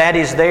imagery that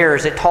is there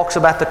as it talks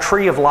about the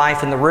tree of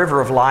life and the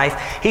river of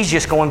life, he's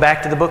just going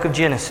back to the book of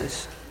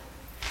Genesis.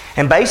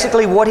 And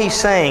basically what he's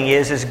saying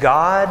is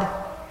God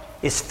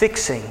is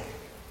fixing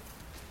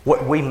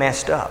what we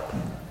messed up.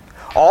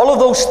 All of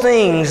those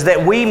things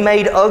that we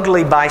made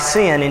ugly by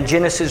sin in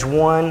Genesis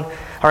 1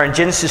 or in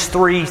Genesis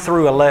 3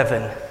 through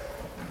 11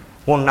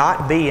 will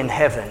not be in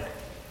heaven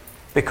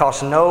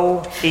because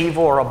no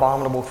evil or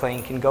abominable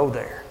thing can go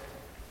there.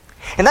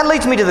 And that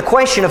leads me to the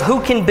question of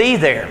who can be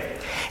there.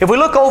 If we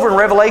look over in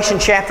Revelation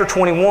chapter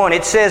 21,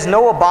 it says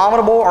no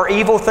abominable or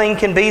evil thing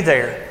can be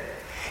there.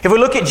 If we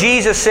look at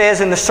Jesus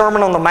says in the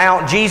Sermon on the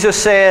Mount, Jesus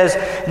says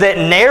that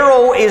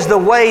narrow is the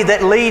way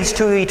that leads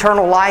to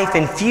eternal life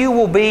and few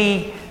will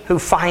be who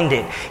find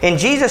it. And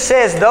Jesus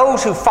says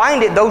those who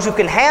find it, those who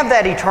can have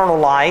that eternal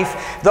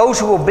life, those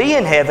who will be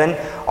in heaven,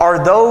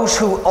 are those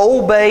who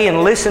obey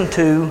and listen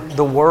to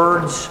the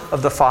words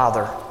of the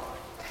Father.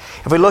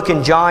 If we look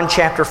in John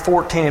chapter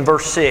 14 and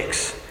verse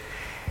 6,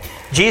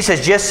 Jesus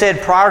has just said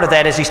prior to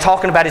that, as he's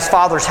talking about his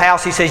Father's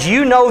house, he says,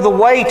 "You know the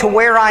way to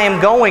where I am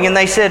going." And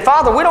they said,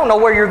 "Father, we don't know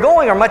where you're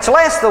going, or much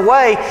less the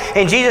way."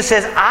 And Jesus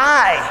says,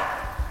 "I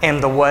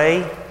am the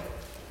way,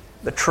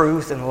 the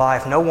truth, and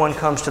life. No one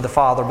comes to the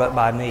Father but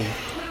by me."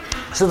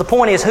 So the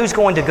point is, who's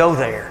going to go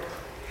there?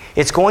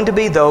 It's going to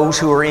be those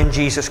who are in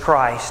Jesus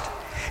Christ.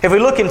 If we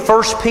look in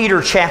 1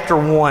 Peter chapter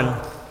 1,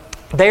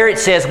 there it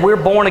says we're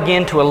born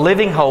again to a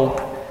living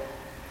hope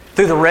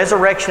through the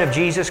resurrection of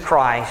Jesus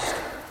Christ,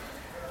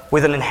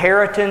 with an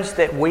inheritance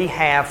that we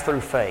have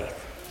through faith.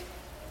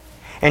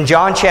 In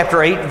John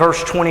chapter 8,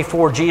 verse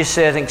 24, Jesus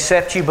says,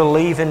 "Except you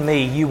believe in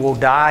me, you will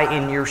die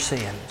in your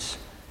sins."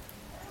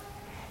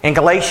 In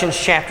Galatians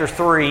chapter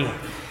 3,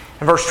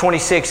 and verse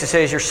 26, it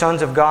says, "You're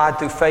sons of God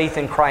through faith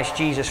in Christ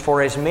Jesus,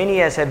 for as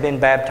many as have been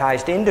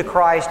baptized into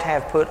Christ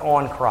have put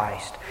on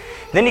Christ."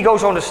 Then he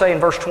goes on to say in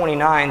verse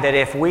 29 that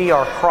if we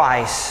are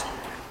Christ's,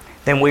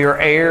 then we are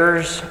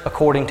heirs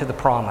according to the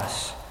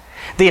promise.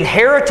 The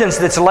inheritance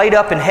that's laid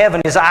up in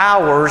heaven is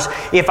ours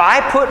if I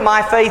put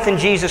my faith in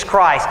Jesus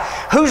Christ.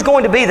 Who's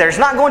going to be there? It's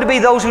not going to be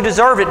those who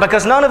deserve it,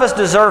 because none of us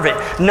deserve it.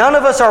 None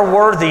of us are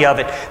worthy of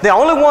it. The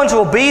only ones who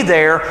will be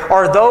there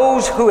are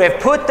those who have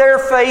put their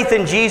faith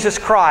in Jesus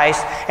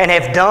Christ and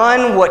have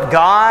done what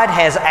God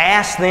has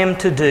asked them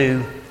to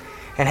do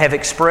and have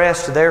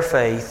expressed their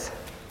faith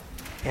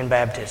in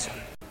baptism.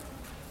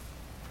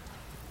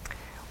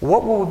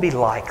 What will we be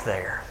like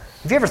there?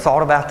 Have you ever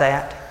thought about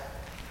that?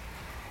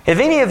 Have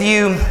any of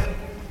you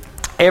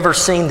ever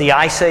seen the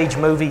Ice Age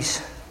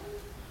movies?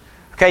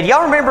 Okay, do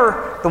y'all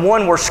remember the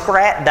one where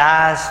Scrat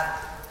dies?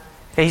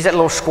 Okay, he's that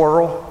little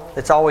squirrel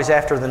that's always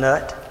after the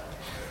nut.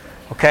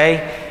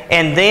 Okay?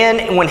 And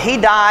then when he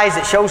dies,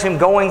 it shows him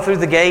going through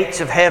the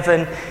gates of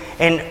heaven.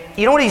 And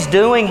you know what he's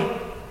doing?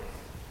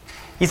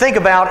 You think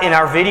about in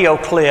our video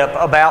clip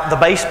about the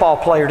baseball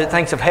player that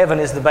thinks of heaven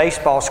as the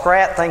baseball.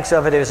 Scrat thinks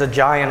of it as a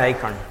giant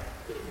acorn.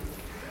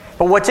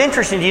 But what's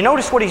interesting, do you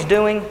notice what he's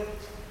doing?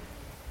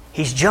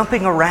 He's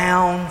jumping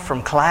around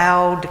from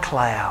cloud to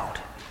cloud.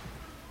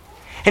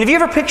 And have you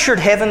ever pictured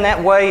heaven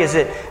that way? Is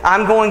it,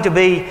 I'm going to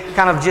be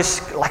kind of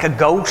just like a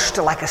ghost,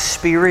 like a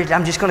spirit.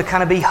 I'm just going to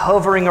kind of be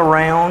hovering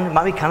around. It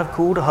might be kind of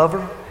cool to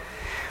hover.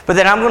 But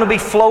then I'm going to be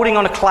floating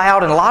on a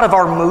cloud, and a lot of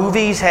our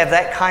movies have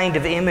that kind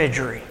of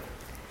imagery.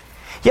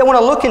 Yet when I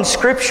look in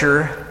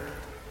Scripture,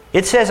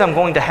 it says I'm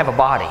going to have a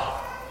body.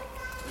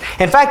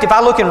 In fact, if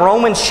I look in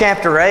Romans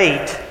chapter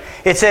 8,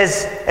 it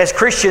says, as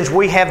Christians,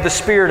 we have the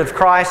Spirit of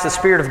Christ, the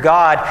Spirit of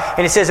God.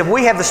 And it says, if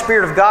we have the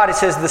Spirit of God, it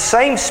says the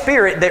same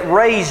Spirit that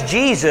raised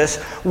Jesus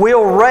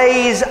will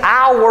raise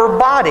our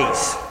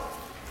bodies.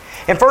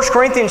 In 1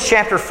 Corinthians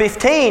chapter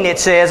 15, it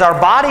says,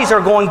 our bodies are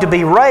going to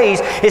be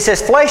raised. It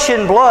says, flesh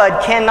and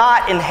blood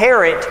cannot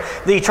inherit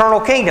the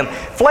eternal kingdom.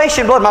 Flesh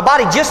and blood, my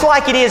body, just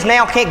like it is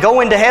now, can't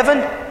go into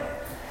heaven.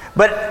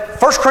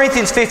 But 1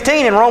 Corinthians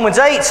 15 and Romans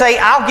 8 say,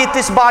 I'll get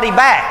this body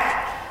back.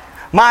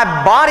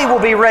 My body will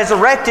be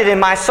resurrected and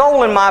my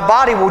soul and my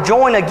body will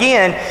join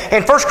again.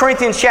 And 1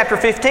 Corinthians chapter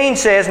 15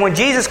 says, when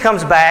Jesus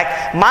comes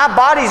back, my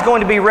body is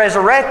going to be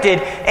resurrected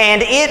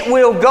and it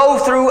will go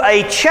through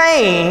a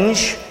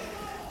change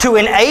to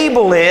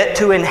enable it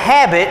to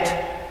inhabit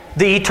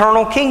the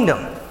eternal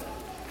kingdom.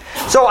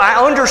 So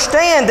I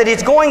understand that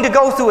it's going to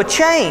go through a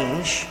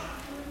change,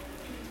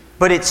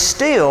 but it's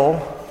still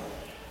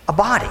a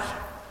body.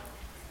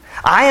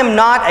 I am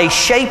not a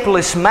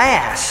shapeless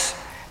mass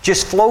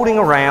just floating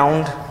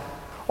around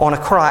on a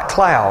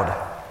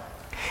cloud.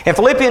 In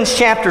Philippians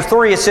chapter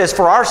 3 it says,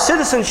 for our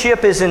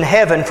citizenship is in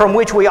heaven, from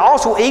which we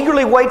also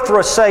eagerly wait for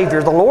a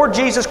Savior, the Lord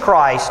Jesus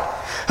Christ,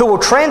 who will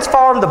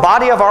transform the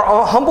body of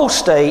our humble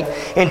state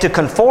into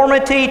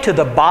conformity to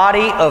the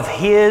body of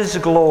His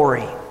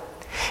glory.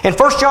 In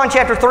 1 John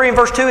chapter 3 and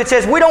verse 2 it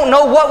says, we don't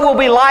know what we'll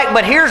be like,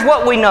 but here's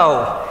what we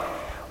know.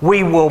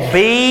 We will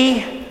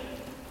be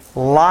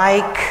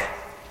like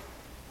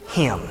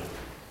Him.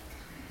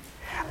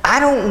 I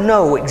don't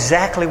know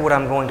exactly what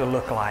I'm going to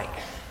look like,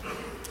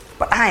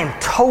 but I am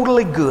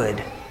totally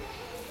good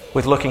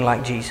with looking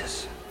like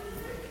Jesus.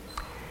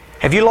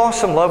 Have you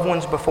lost some loved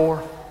ones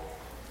before?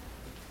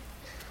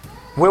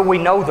 Will we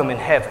know them in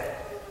heaven?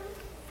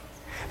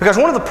 Because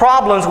one of the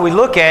problems we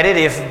look at it,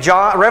 if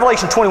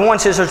Revelation 21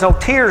 says there's no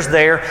tears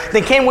there,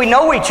 then can we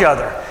know each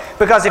other?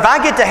 Because if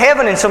I get to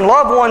heaven and some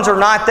loved ones are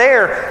not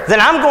there, then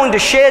I'm going to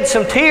shed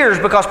some tears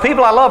because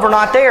people I love are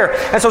not there.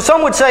 And so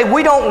some would say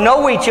we don't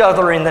know each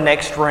other in the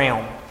next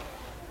realm.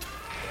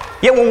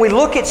 Yet when we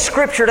look at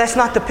Scripture, that's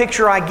not the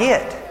picture I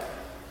get.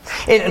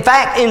 In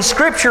fact, in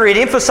Scripture it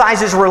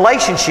emphasizes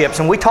relationships,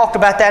 and we talked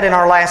about that in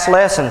our last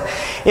lesson.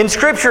 In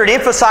Scripture it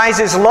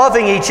emphasizes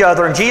loving each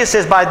other, and Jesus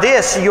says, by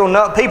this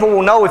people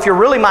will know if you're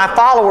really my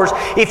followers,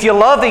 if you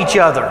love each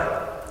other.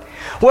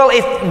 Well,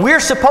 if we're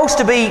supposed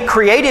to be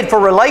created for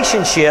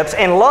relationships,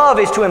 and love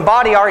is to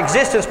embody our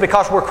existence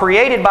because we're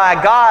created by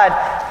a God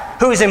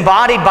who is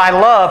embodied by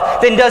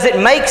love, then does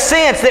it make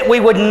sense that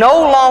we would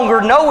no longer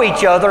know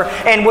each other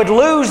and would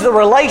lose the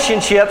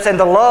relationships and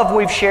the love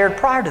we've shared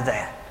prior to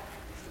that?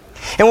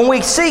 And when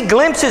we see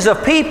glimpses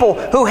of people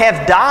who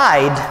have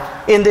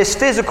died in this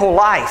physical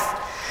life,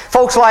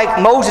 folks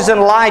like Moses and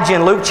Elijah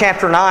in Luke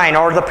chapter 9,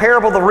 or the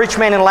parable of the rich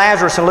man and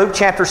Lazarus in Luke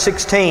chapter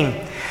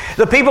 16,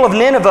 the people of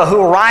Nineveh who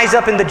will rise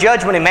up in the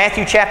judgment in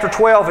Matthew chapter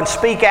 12 and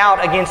speak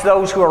out against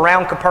those who are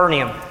around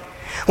Capernaum.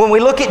 When we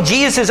look at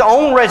Jesus'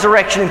 own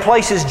resurrection in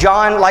places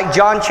like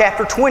John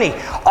chapter 20,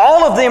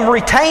 all of them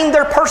retain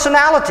their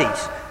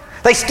personalities.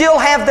 They still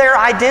have their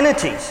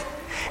identities.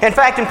 In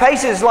fact, in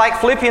places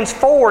like Philippians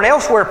 4 and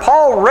elsewhere,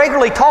 Paul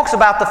regularly talks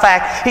about the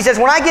fact, he says,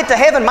 when I get to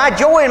heaven, my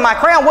joy and my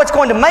crown, what's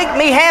going to make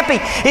me happy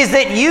is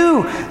that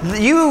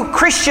you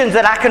Christians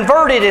that I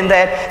converted and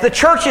that the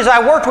churches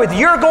I worked with,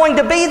 you're going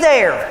to be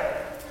there.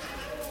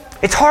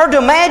 It's hard to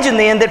imagine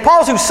then that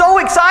Paul's who's so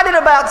excited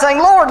about saying,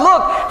 Lord,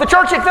 look, the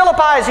church at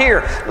Philippi is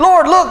here.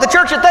 Lord, look, the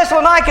church at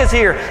Thessalonica is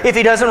here, if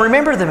he doesn't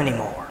remember them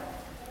anymore.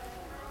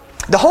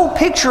 The whole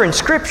picture in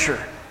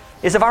Scripture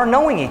is of our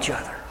knowing each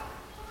other.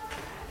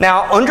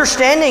 Now,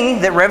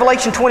 understanding that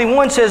Revelation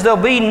 21 says there'll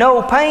be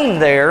no pain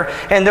there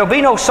and there'll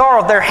be no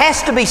sorrow, there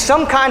has to be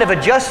some kind of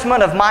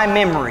adjustment of my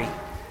memory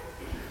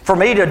for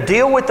me to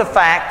deal with the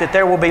fact that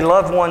there will be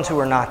loved ones who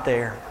are not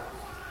there.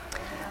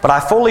 But I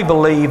fully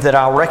believe that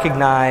I'll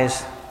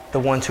recognize the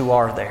ones who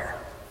are there.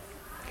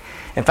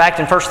 In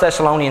fact, in 1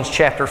 Thessalonians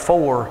chapter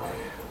 4,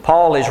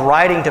 Paul is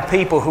writing to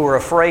people who are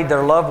afraid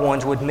their loved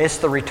ones would miss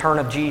the return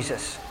of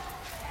Jesus.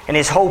 And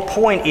his whole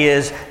point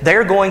is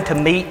they're going to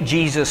meet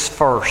Jesus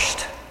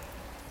first.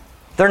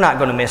 They're not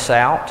going to miss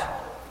out,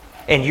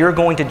 and you're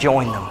going to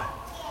join them.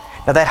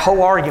 Now that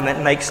whole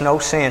argument makes no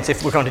sense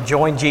if we're going to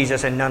join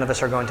Jesus and none of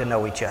us are going to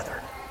know each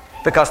other.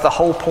 Because the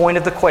whole point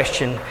of the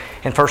question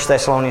in 1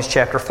 Thessalonians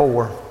chapter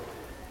 4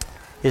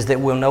 is that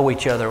we'll know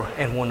each other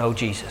and we'll know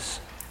Jesus.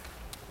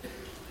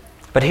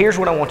 But here's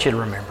what I want you to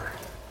remember.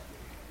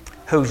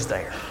 Who's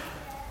there?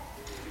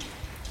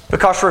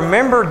 Because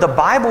remember, the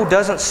Bible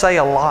doesn't say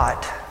a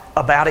lot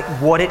about it,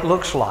 what it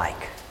looks like.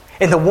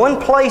 In the one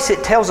place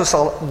it tells us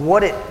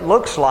what it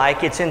looks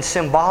like, it's in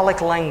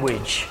symbolic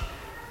language.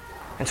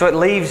 And so it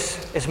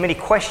leaves as many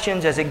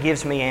questions as it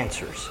gives me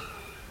answers.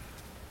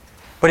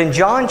 But in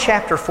John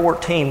chapter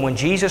 14, when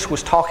Jesus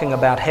was talking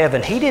about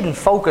heaven, He didn't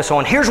focus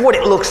on, here's what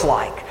it looks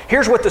like,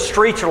 here's what the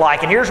streets are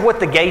like, and here's what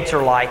the gates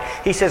are like.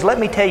 He says, let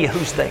me tell you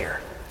who's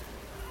there.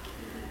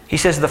 He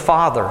says, the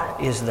Father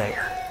is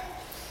there,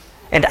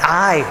 and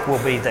I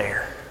will be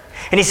there.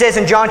 And He says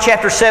in John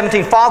chapter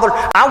 17, Father,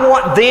 I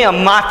want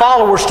them, my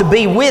followers, to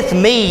be with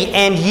me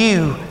and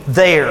you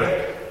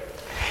there.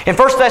 In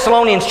 1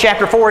 Thessalonians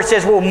chapter 4, it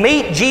says, we'll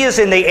meet Jesus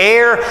in the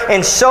air,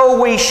 and so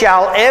we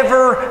shall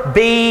ever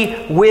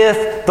be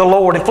with the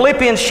Lord. In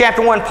Philippians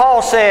chapter 1,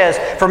 Paul says,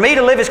 for me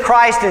to live is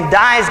Christ and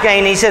die is gain.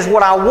 And he says,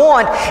 what I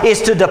want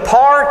is to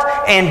depart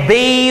and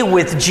be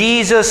with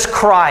Jesus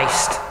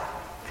Christ.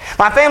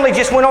 My family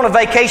just went on a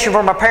vacation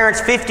for my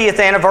parents' 50th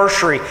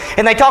anniversary,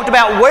 and they talked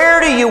about, where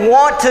do you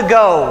want to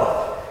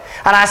go?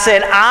 And I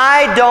said,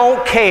 I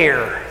don't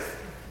care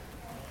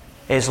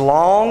as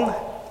long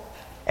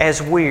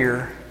as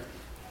we're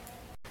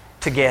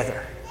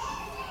together.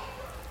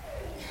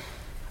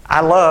 I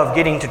love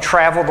getting to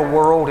travel the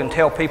world and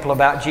tell people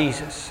about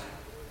Jesus.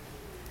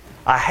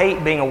 I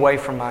hate being away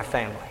from my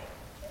family.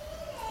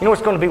 You know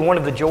what's going to be one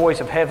of the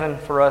joys of heaven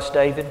for us,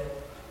 David?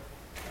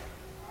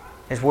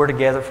 Is we're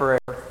together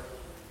forever.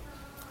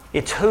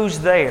 It's who's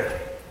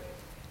there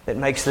that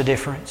makes the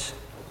difference.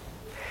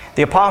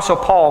 The Apostle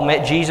Paul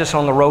met Jesus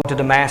on the road to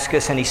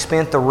Damascus, and he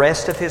spent the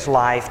rest of his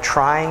life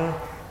trying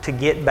to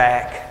get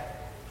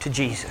back to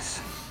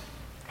Jesus.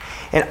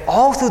 And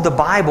all through the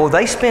Bible,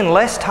 they spend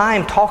less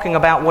time talking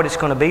about what it's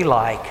going to be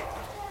like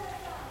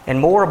and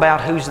more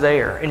about who's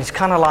there. And it's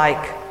kind of like,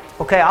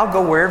 okay, I'll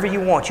go wherever you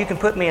want. You can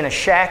put me in a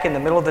shack in the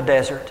middle of the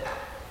desert.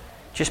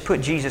 Just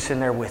put Jesus in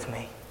there with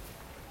me.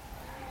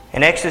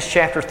 In Exodus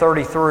chapter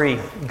 33,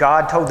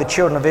 God told the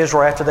children of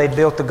Israel after they'd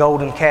built the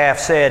golden calf,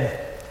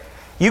 said,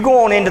 you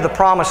go on into the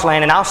promised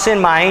land and I'll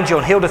send my angel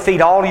and he'll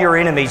defeat all your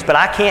enemies, but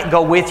I can't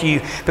go with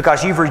you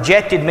because you've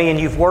rejected me and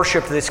you've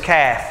worshipped this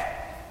calf.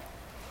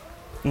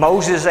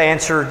 Moses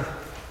answered,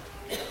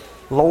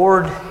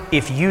 Lord,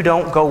 if you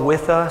don't go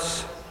with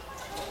us,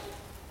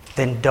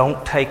 then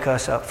don't take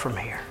us up from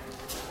here.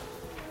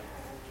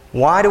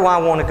 Why do I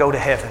want to go to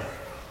heaven?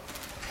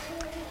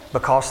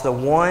 Because the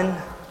one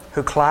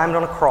who climbed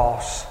on a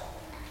cross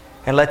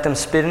and let them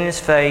spit in his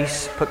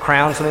face, put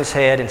crowns on his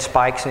head and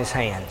spikes in his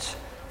hands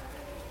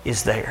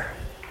is there.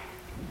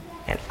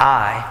 And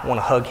I want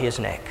to hug his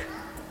neck.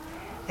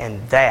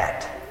 And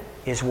that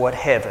is what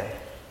heaven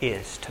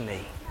is to me.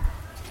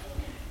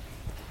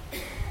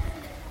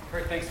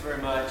 Great, thanks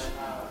very much.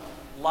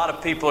 A lot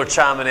of people are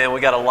chiming in.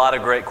 We got a lot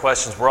of great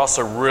questions. We're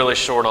also really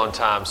short on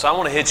time. So I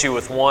want to hit you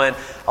with one.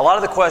 A lot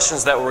of the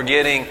questions that we're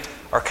getting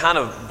are kind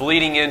of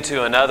bleeding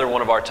into another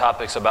one of our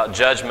topics about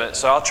judgment.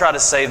 So I'll try to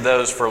save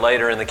those for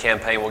later in the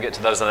campaign. We'll get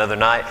to those another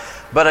night.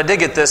 But I did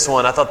get this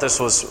one. I thought this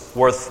was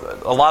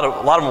worth, a lot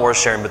of them worth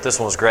sharing, but this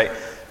one was great.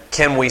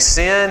 Can we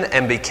sin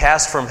and be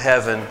cast from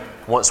heaven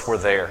once we're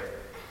there?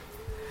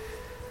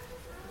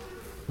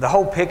 The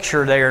whole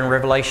picture there in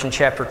Revelation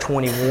chapter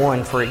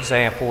 21, for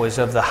example, is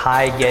of the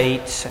high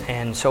gates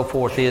and so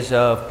forth, is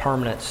of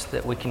permanence,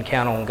 that we can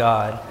count on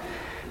God.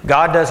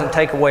 God doesn't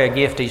take away a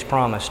gift He's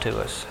promised to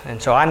us.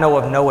 And so I know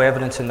of no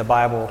evidence in the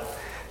Bible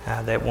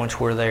that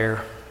once we're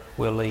there,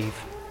 we'll leave.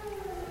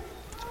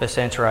 Best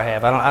answer I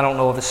have. I don't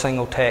know of a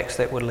single text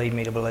that would lead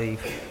me to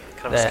believe.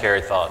 Kind of a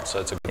scary thought,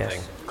 so it's a good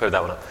thing. Clear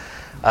that one up.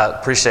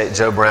 Appreciate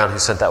Joe Brown who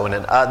sent that one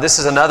in. This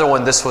is another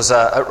one. This was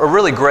a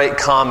really great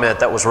comment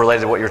that was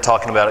related to what you're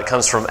talking about. It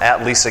comes from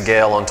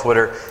 @LisaGale on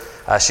Twitter.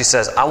 She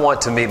says, I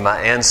want to meet my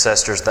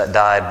ancestors that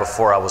died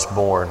before I was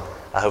born.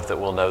 I hope that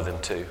we'll know them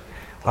too.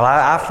 Well,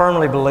 I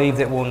firmly believe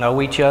that we'll know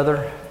each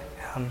other.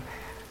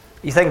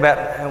 You think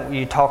about,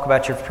 you talk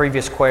about your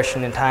previous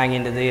question and tying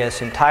into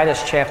this. In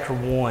Titus chapter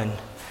 1,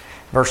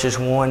 verses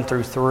 1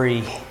 through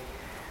 3,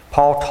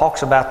 Paul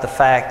talks about the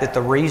fact that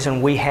the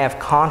reason we have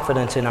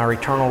confidence in our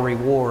eternal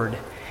reward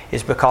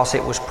is because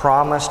it was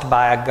promised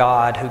by a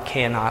God who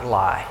cannot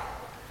lie.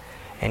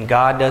 And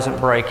God doesn't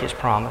break His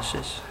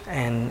promises.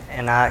 And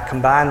I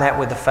combine that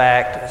with the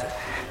fact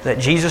that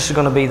Jesus is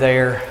going to be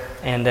there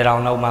and that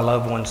I'll know my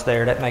loved ones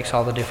there. That makes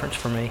all the difference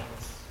for me.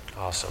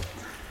 Awesome.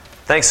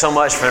 Thanks so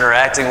much for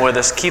interacting with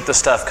us. Keep the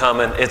stuff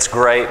coming. It's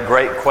great.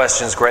 Great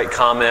questions, great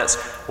comments.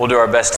 We'll do our best